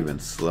 Not even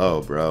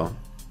slow, bro.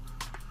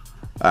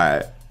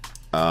 Alright.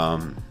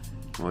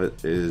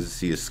 What is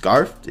he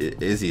scarfed?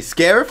 Is he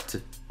scarfed?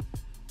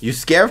 You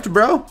scarfed,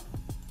 bro?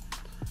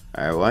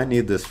 Alright, well I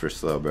need this for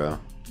slow, bro.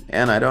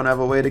 And I don't have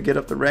a way to get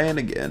up the rain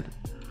again.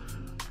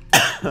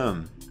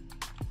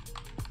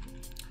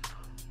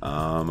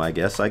 I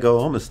guess I go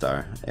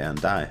Omastar and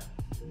die.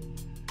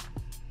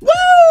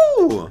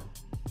 Woo!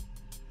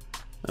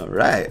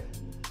 Alright.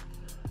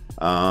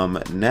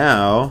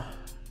 Now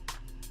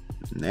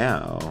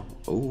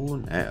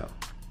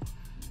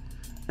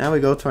we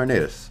go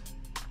Tornadoes.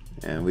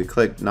 And we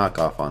click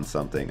knockoff on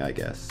something, I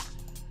guess.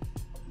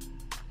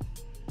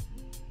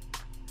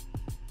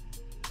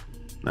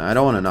 No, I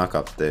don't want to knock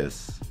off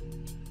this.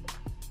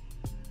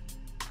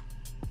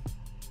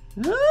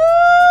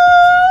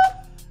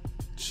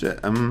 Shit,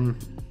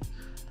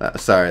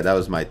 sorry, that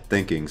was my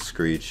thinking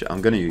screech.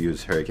 I'm gonna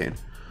use Hurricane.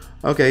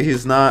 Okay,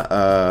 he's not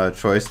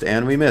choiced,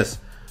 and we miss.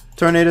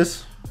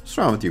 Tornadoes, what's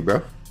wrong with you,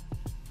 bro?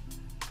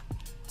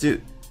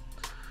 Do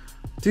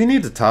you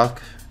need to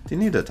talk? Do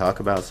you need to talk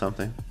about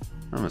something?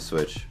 I'm gonna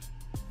switch.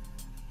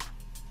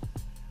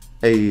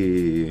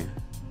 Hey,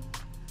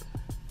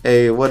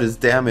 what is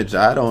damage?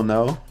 I don't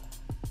know.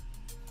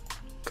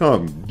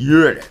 Come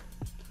get it.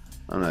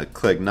 I'm gonna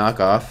click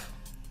knockoff.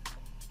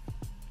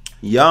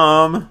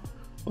 Yum.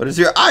 What is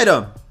your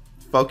item?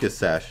 Focus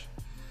Sash.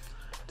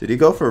 Did he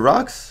go for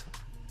rocks?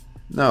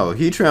 No,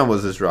 Heatran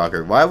was his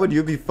rocker. Why would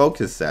you be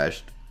Focus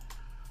Sashed?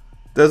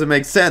 Doesn't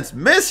make sense.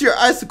 Miss your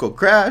Icicle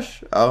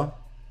Crash. Oh.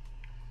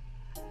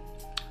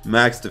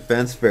 Max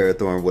Defense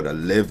Ferrothorn would have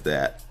lived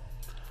that.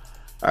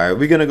 Alright,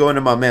 we're gonna go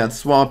into my man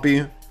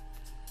Swampy.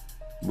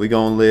 We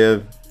gonna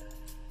live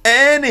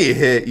any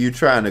hit you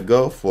trying to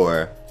go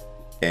for,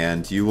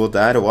 and you will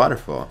die to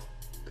Waterfall.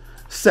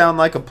 Sound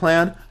like a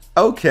plan?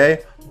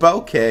 Okay,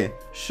 bouquet.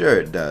 Sure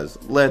it does.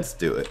 Let's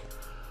do it.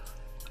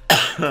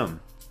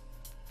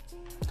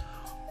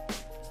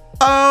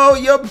 Oh,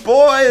 your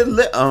boy.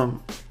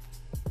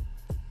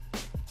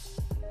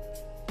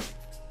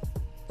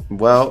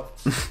 Well,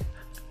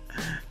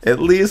 at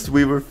least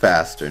we were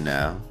faster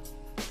now.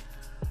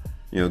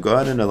 You know, go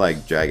out into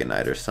like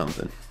Dragonite or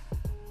something.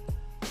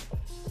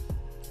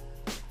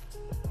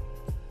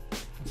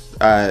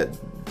 I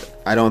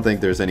don't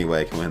think there's any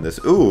way I can win this.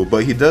 Ooh,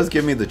 but he does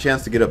give me the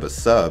chance to get up a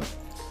sub,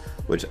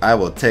 which I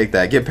will take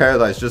that. Get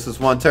paralyzed just this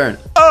one turn.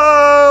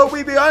 Oh,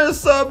 we behind a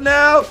sub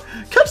now.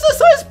 Catch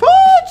this ice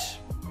punch.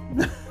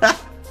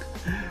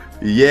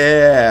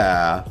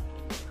 Yeah.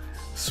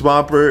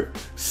 Swampert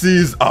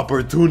sees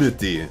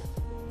opportunity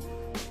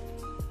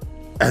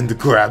and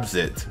grabs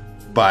it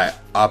by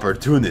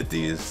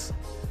opportunities.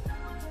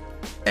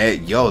 Hey,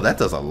 yo, that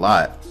does a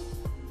lot.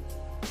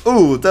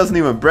 Ooh, it doesn't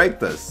even break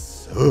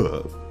this.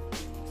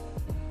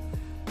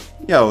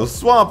 Yo,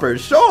 Swampert,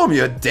 show him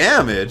your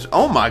damage.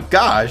 Oh my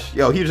gosh.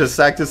 Yo, he just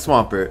sacked his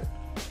Swampert.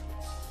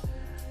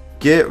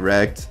 Get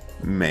wrecked,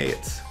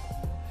 mate.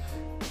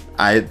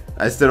 I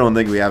still don't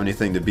think we have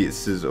anything to beat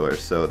Scizor,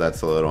 so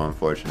that's a little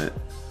unfortunate.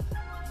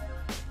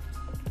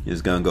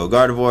 He's gonna go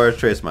Gardevoir,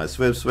 trace my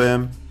Swift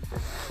Swim.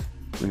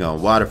 We're gonna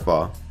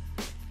Waterfall.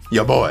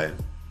 Yo boy.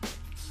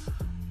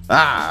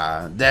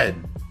 Ah, dead.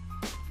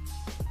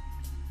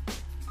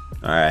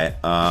 Alright,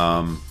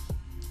 I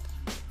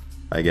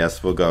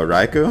guess we'll go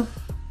Raikou.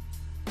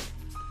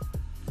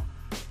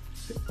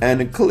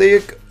 And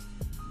click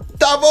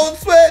double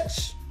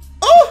switch.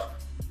 Oh!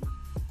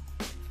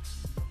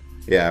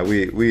 Yeah,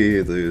 we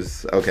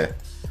lose. Okay.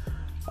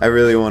 I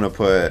really want to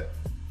put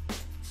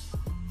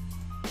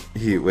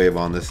Heat Wave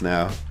on this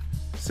now,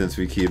 since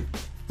we keep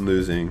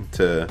losing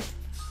to,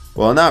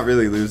 well, not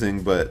really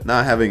losing, but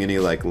not having any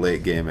like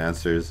late game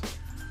answers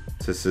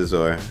to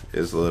Scizor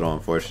is a little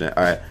unfortunate.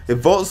 Alright, if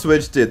Volt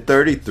Switch did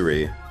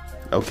 33,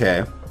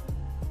 okay,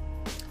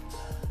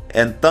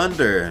 and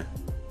Thunder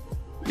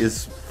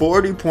is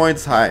 40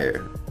 points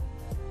higher,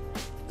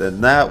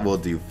 then that will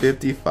do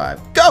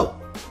 55. Go!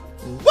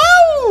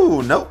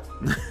 Woo! Nope.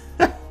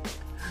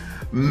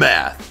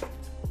 Math.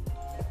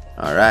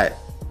 Alright.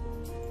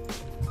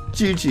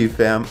 GG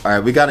fam.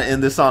 Alright, we gotta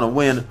end this on a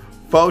win.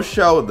 Faux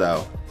show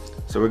though.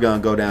 So we're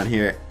gonna go down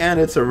here and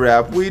it's a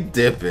wrap. We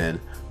dip in.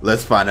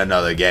 Let's find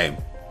another game.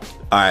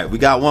 Alright, we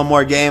got one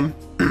more game.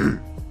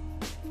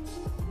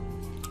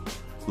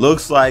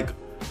 Looks like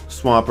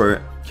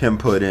Swampert can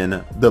put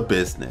in the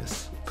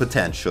business.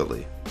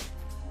 Potentially.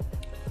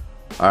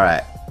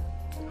 Alright.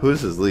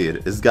 Who's his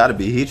lead? It's gotta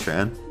be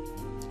Heatran.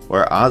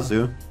 Or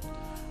Azu.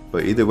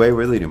 But either way,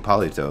 we're leading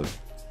Politoed.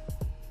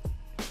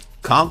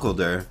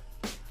 Conkeldurr.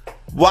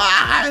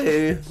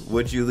 Why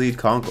would you lead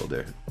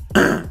Conkeldurr?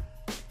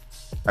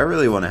 I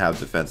really want to have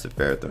defensive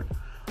Ferrothorn.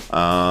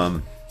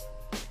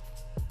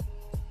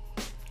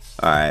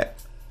 Alright.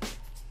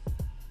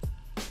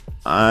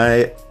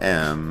 I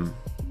am...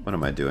 What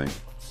am I doing?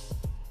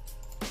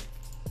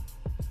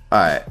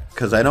 Alright,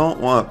 because I don't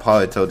want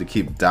Politoed to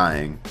keep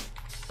dying.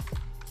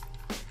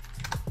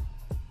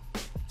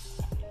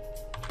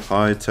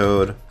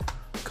 Politoed,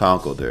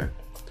 Conkeldurr.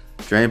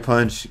 Drain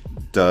Punch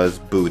does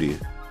booty.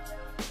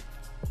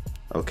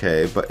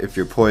 Okay, but if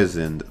you're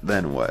poisoned,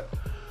 then what?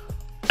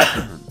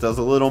 Does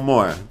a little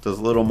more. Does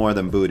a little more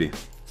than booty.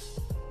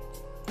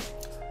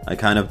 I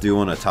kind of do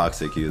want to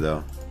Toxic you,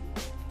 though.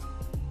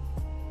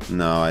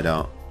 No, I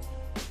don't.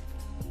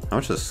 How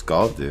much does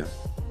Scald do?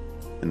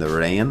 in the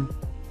rain.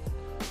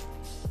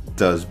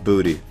 Does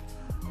booty.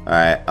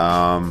 Alright,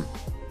 I'm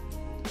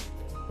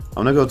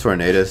gonna go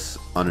Tornadus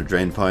on a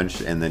Drain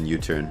Punch and then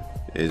U-turn.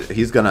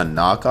 He's gonna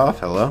knock off?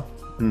 Hello?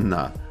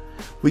 Nah.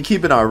 We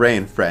keeping our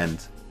rain, friend.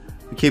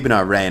 We keeping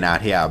our rain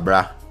out here,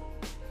 bruh.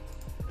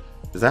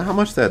 Is that how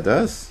much that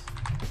does?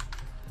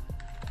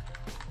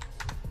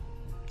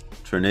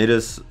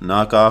 Tornadus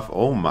knockoff.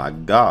 Oh my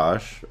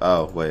gosh.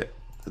 Oh, wait.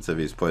 That's if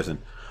he's poison.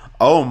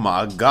 Oh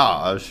my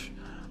gosh.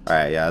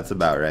 Alright, yeah, that's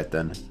about right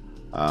then.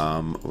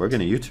 We're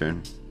gonna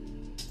U-turn.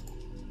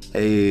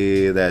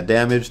 Hey, that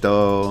damage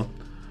though.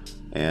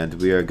 And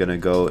we are gonna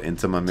go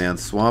into my man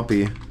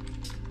Swampy.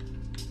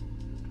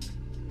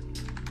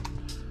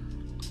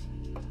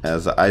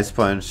 As the Ice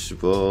Punch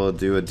will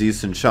do a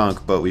decent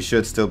chunk, but we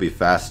should still be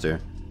faster.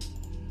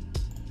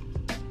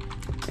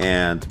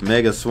 And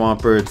Mega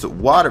Swampert's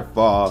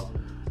Waterfall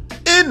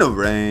in the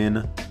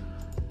rain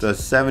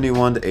does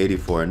 71 to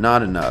 84.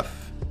 Not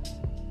enough.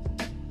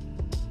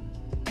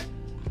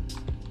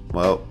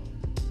 Well,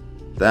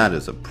 that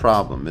is a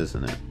problem,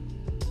 isn't it?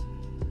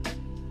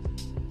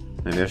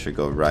 Maybe I should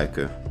go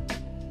Raikou.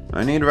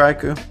 I need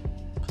Raikou?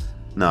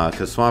 Nah,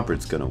 because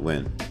Swampert's gonna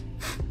win.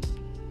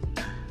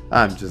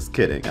 I'm just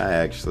kidding. I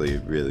actually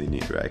really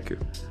need Raikou.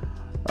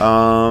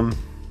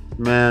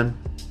 Man.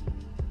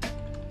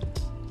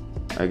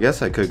 I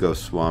guess I could go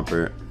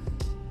Swampert.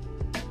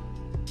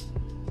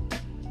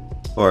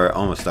 Or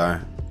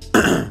Omastar.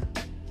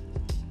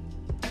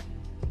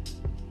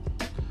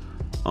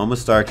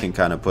 Omastar can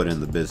kind of put in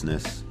the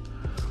business.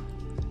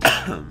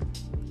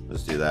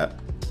 Let's do that.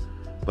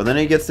 But then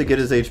he gets to get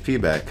his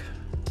HP back.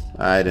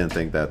 I didn't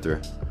think that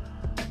through.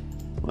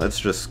 Let's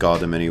just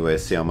scald him anyway,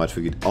 see how much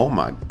we could. Oh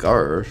my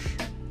gosh.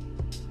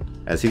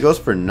 As he goes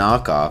for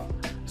knockoff.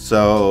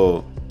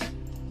 So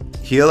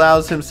he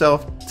allows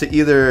himself to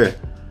either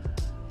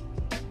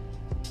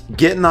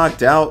get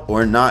knocked out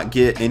or not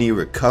get any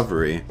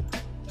recovery.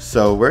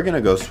 So we're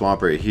gonna go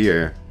Swampert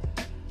here.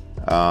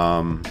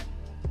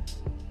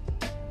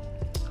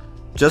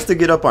 Just to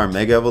get up our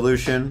Mega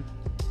Evolution.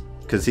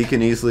 Because he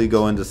can easily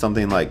go into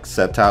something like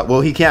Sceptile.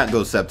 Well, he can't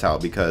go Sceptile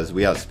because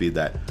we outspeed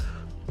that.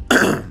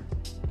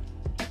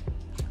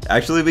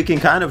 Actually, we can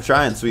kind of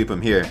try and sweep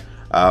him here.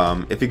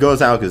 If he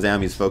goes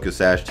Alakazam, he's Focus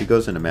Sashed. He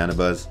goes into Mana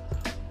Buzz.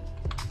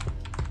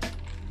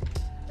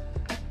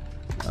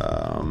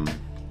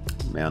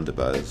 Mana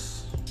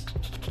Buzz.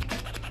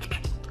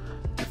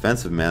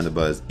 Defensive Mana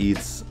Buzz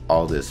eats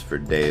all this for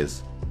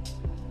days.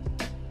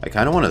 I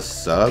kind of want to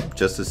sub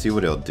just to see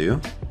what he'll do.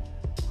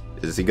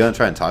 Is he gonna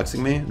try and Toxic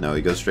me? No,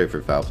 he goes straight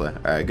for Foul Play.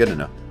 Alright, good to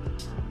know.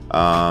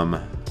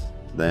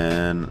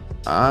 Then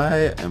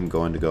I am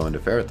going to go into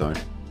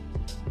Ferrothorn.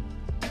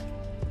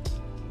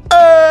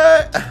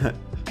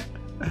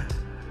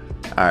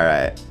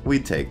 Alright, we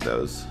take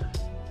those.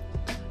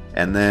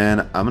 And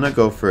then I'm gonna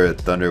go for a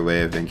Thunder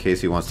Wave in case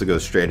he wants to go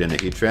straight into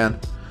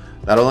Heatran.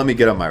 That'll let me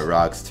get up my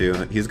rocks too.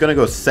 He's gonna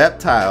go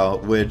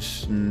Sceptile,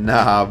 which,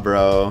 nah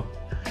bro.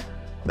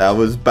 That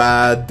was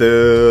bad,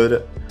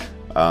 dude.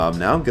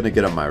 Now I'm gonna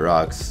get up my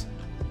rocks.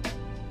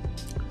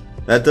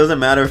 That doesn't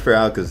matter for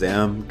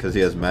Alakazam because he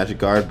has Magic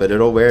Guard, but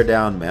it'll wear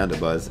down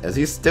Mandibuzz as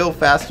he's still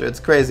faster. It's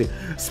crazy.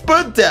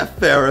 Spadef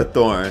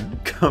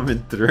Ferrothorn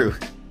coming through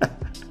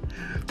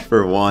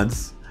for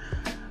once.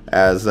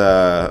 As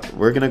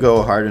we're gonna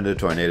go hard into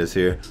Tornadus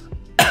here.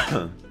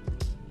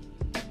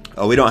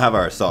 Oh, we don't have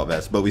our Assault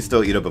Vest, but we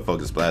still eat up a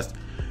Focus Blast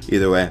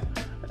either way.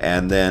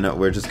 And then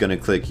we're just gonna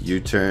click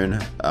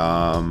U-turn.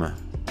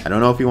 I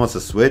don't know if he wants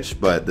to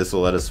switch, but this will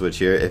let us switch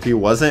here. If he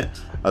wasn't,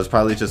 I was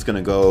probably just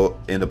gonna go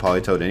into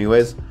Politoed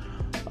anyways.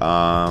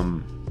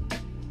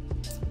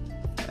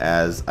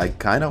 As I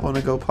kind of want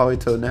to go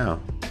Politoed now.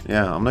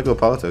 Yeah, I'm gonna go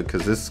Politoed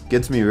because this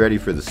gets me ready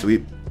for the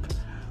sweep.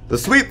 The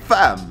sweep,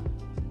 fam!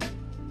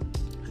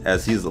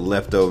 As he's the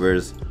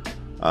leftovers.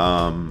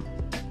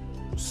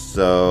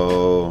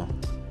 So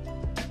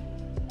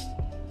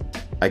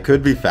I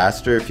could be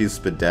faster if he's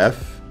Spadef.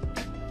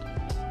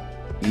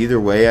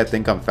 Either way, I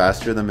think I'm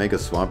faster than Mega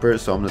Swampert,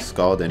 so I'm going to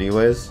Scald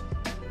anyways.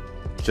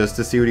 Just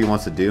to see what he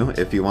wants to do.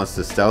 If he wants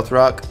to Stealth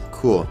Rock,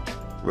 cool.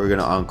 We're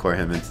going to Encore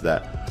him into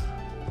that.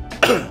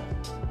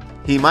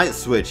 He might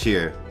switch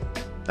here.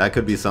 That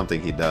could be something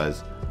he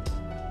does.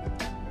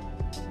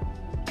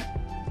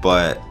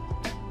 But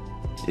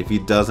if he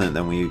doesn't,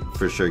 then we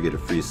for sure get a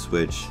free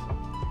switch.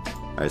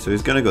 Alright, so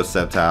he's going to go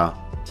Sceptile.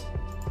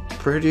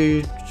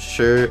 Pretty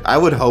sure. I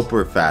would hope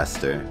we're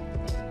faster.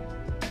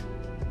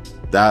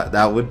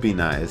 That would be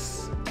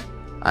nice.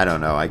 I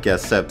don't know. I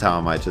guess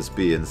Sceptile might just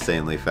be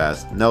insanely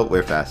fast. Nope,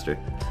 we're faster.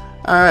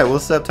 Alright, well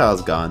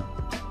Sceptile's gone.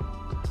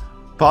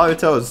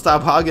 Politoed,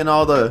 stop hogging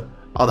all the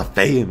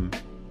fame.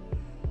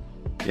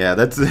 Yeah,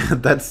 that's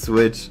that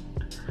switch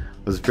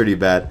was pretty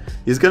bad.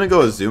 He's gonna go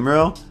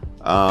Azumarill.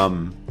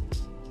 I'm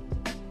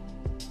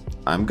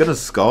gonna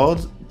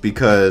Scald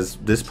because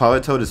this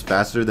Politoed is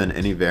faster than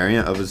any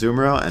variant of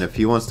Azumarill, and if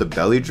he wants to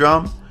Belly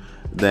Drum,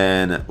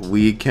 then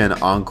we can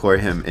Encore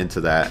him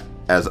into that.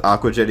 As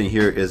Aqua Jetting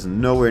here is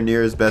nowhere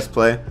near his best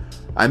play.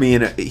 I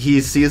mean,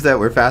 he sees that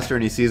we're faster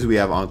and he sees we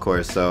have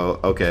Encore, so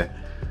okay.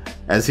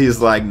 As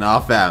he's like, nah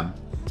fam,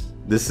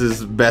 this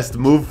is best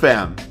move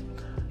fam.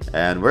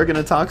 And we're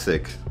gonna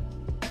toxic.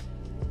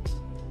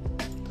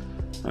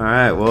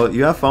 Alright, well,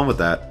 you have fun with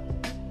that.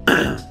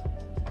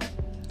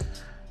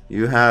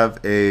 You have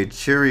a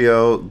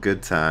cheerio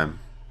good time.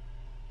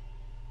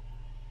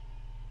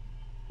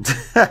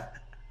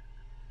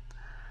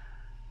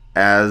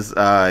 As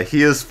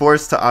he is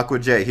forced to Aqua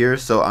Jet here,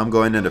 so I'm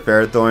going into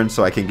Ferrothorn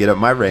so I can get up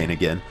my rain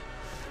again.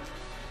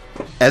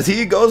 As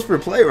he goes for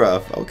Play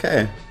Rough,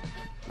 okay.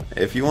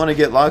 If you want to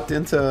get locked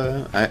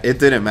into... it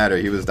didn't matter,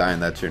 he was dying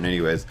that turn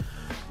anyways.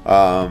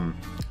 But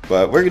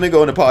we're going to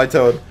go into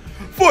Politoed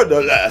for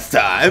the last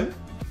time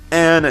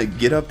and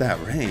get up that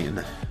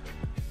rain.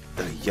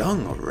 The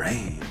young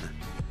rain.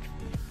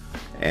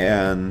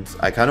 And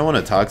I kind of want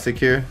to Toxic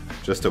here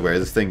just to wear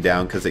this thing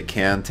down because it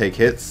can take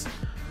hits.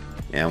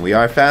 And we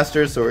are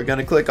faster, so we're going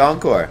to click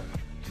Encore.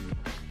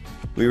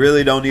 We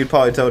really don't need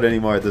Politoed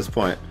anymore at this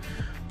point.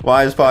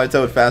 Why is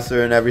Politoed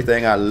faster and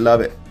everything? I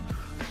love it.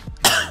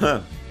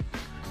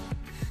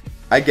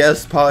 I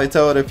guess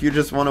Politoed, if you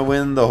just want to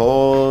win the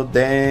whole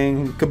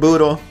dang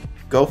caboodle,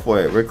 go for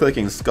it. We're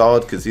clicking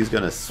Scald because he's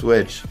going to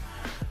switch.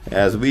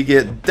 As we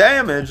get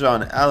damage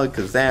on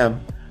Alakazam.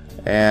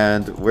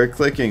 And we're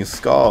clicking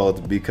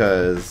Scald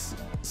because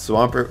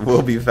Swampert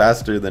will be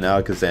faster than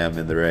Alakazam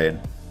in the raid.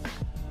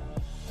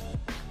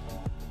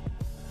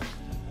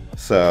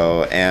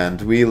 So, and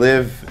we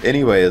live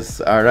anyways.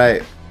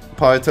 Alright.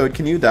 Politoed,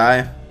 can you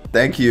die?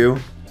 Thank you.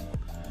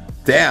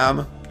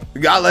 Damn.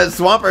 We gotta let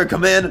Swampert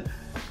come in.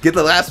 Get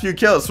the last few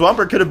kills.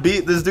 Swampert could have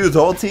beat this dude's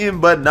whole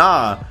team, but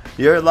nah.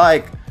 You're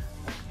like,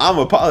 I'm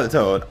a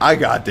Politoed. I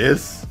got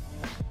this.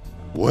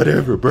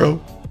 Whatever,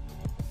 bro.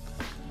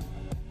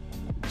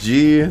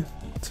 G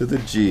to the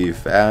G,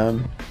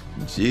 fam.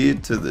 G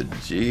to the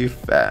G,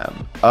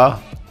 fam.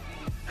 Oh.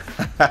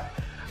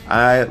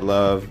 I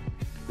love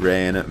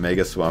Rain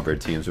Mega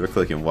Swampert teams. We're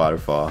clicking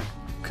Waterfall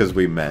because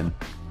we men.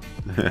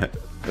 That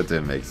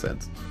didn't make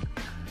sense.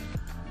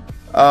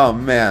 Oh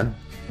man,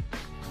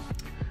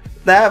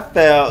 that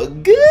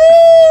felt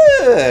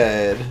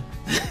good.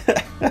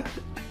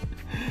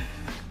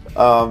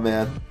 Oh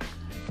man,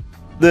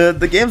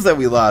 the games that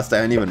we lost,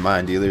 I didn't even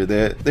mind either.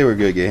 They were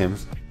good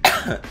games,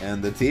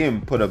 and the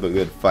team put up a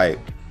good fight.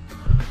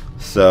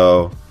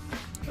 So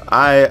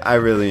I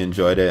really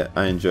enjoyed it.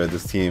 I enjoyed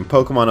this team.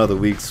 Pokemon of the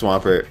Week,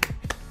 Swampert.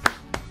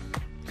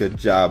 Good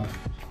job.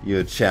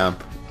 You're a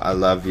champ. I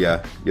love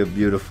ya. You're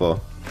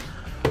beautiful.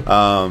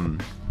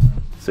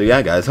 So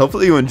yeah, guys.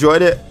 Hopefully you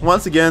enjoyed it.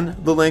 Once again,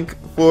 the link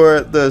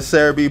for the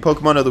SEREBII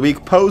Pokemon of the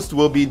Week post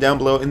will be down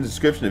below in the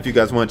description if you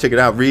guys want to check it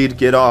out. Read,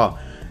 get all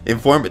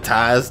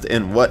informatized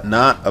and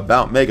whatnot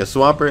about Mega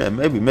Swampert, and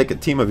maybe make a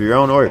team of your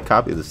own or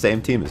copy the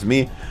same team as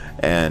me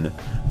and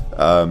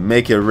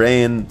make it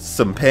rain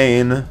some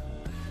pain.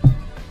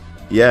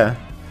 Yeah,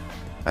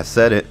 I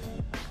said it.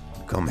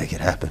 Go make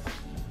it happen.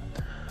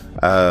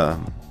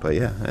 But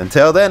yeah,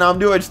 until then, I'm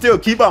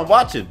NewAgeSteel. Keep on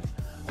watching.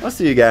 I'll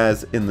see you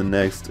guys in the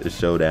next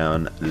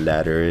Showdown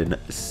ladder in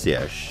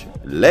sesh.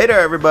 Later,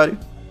 everybody.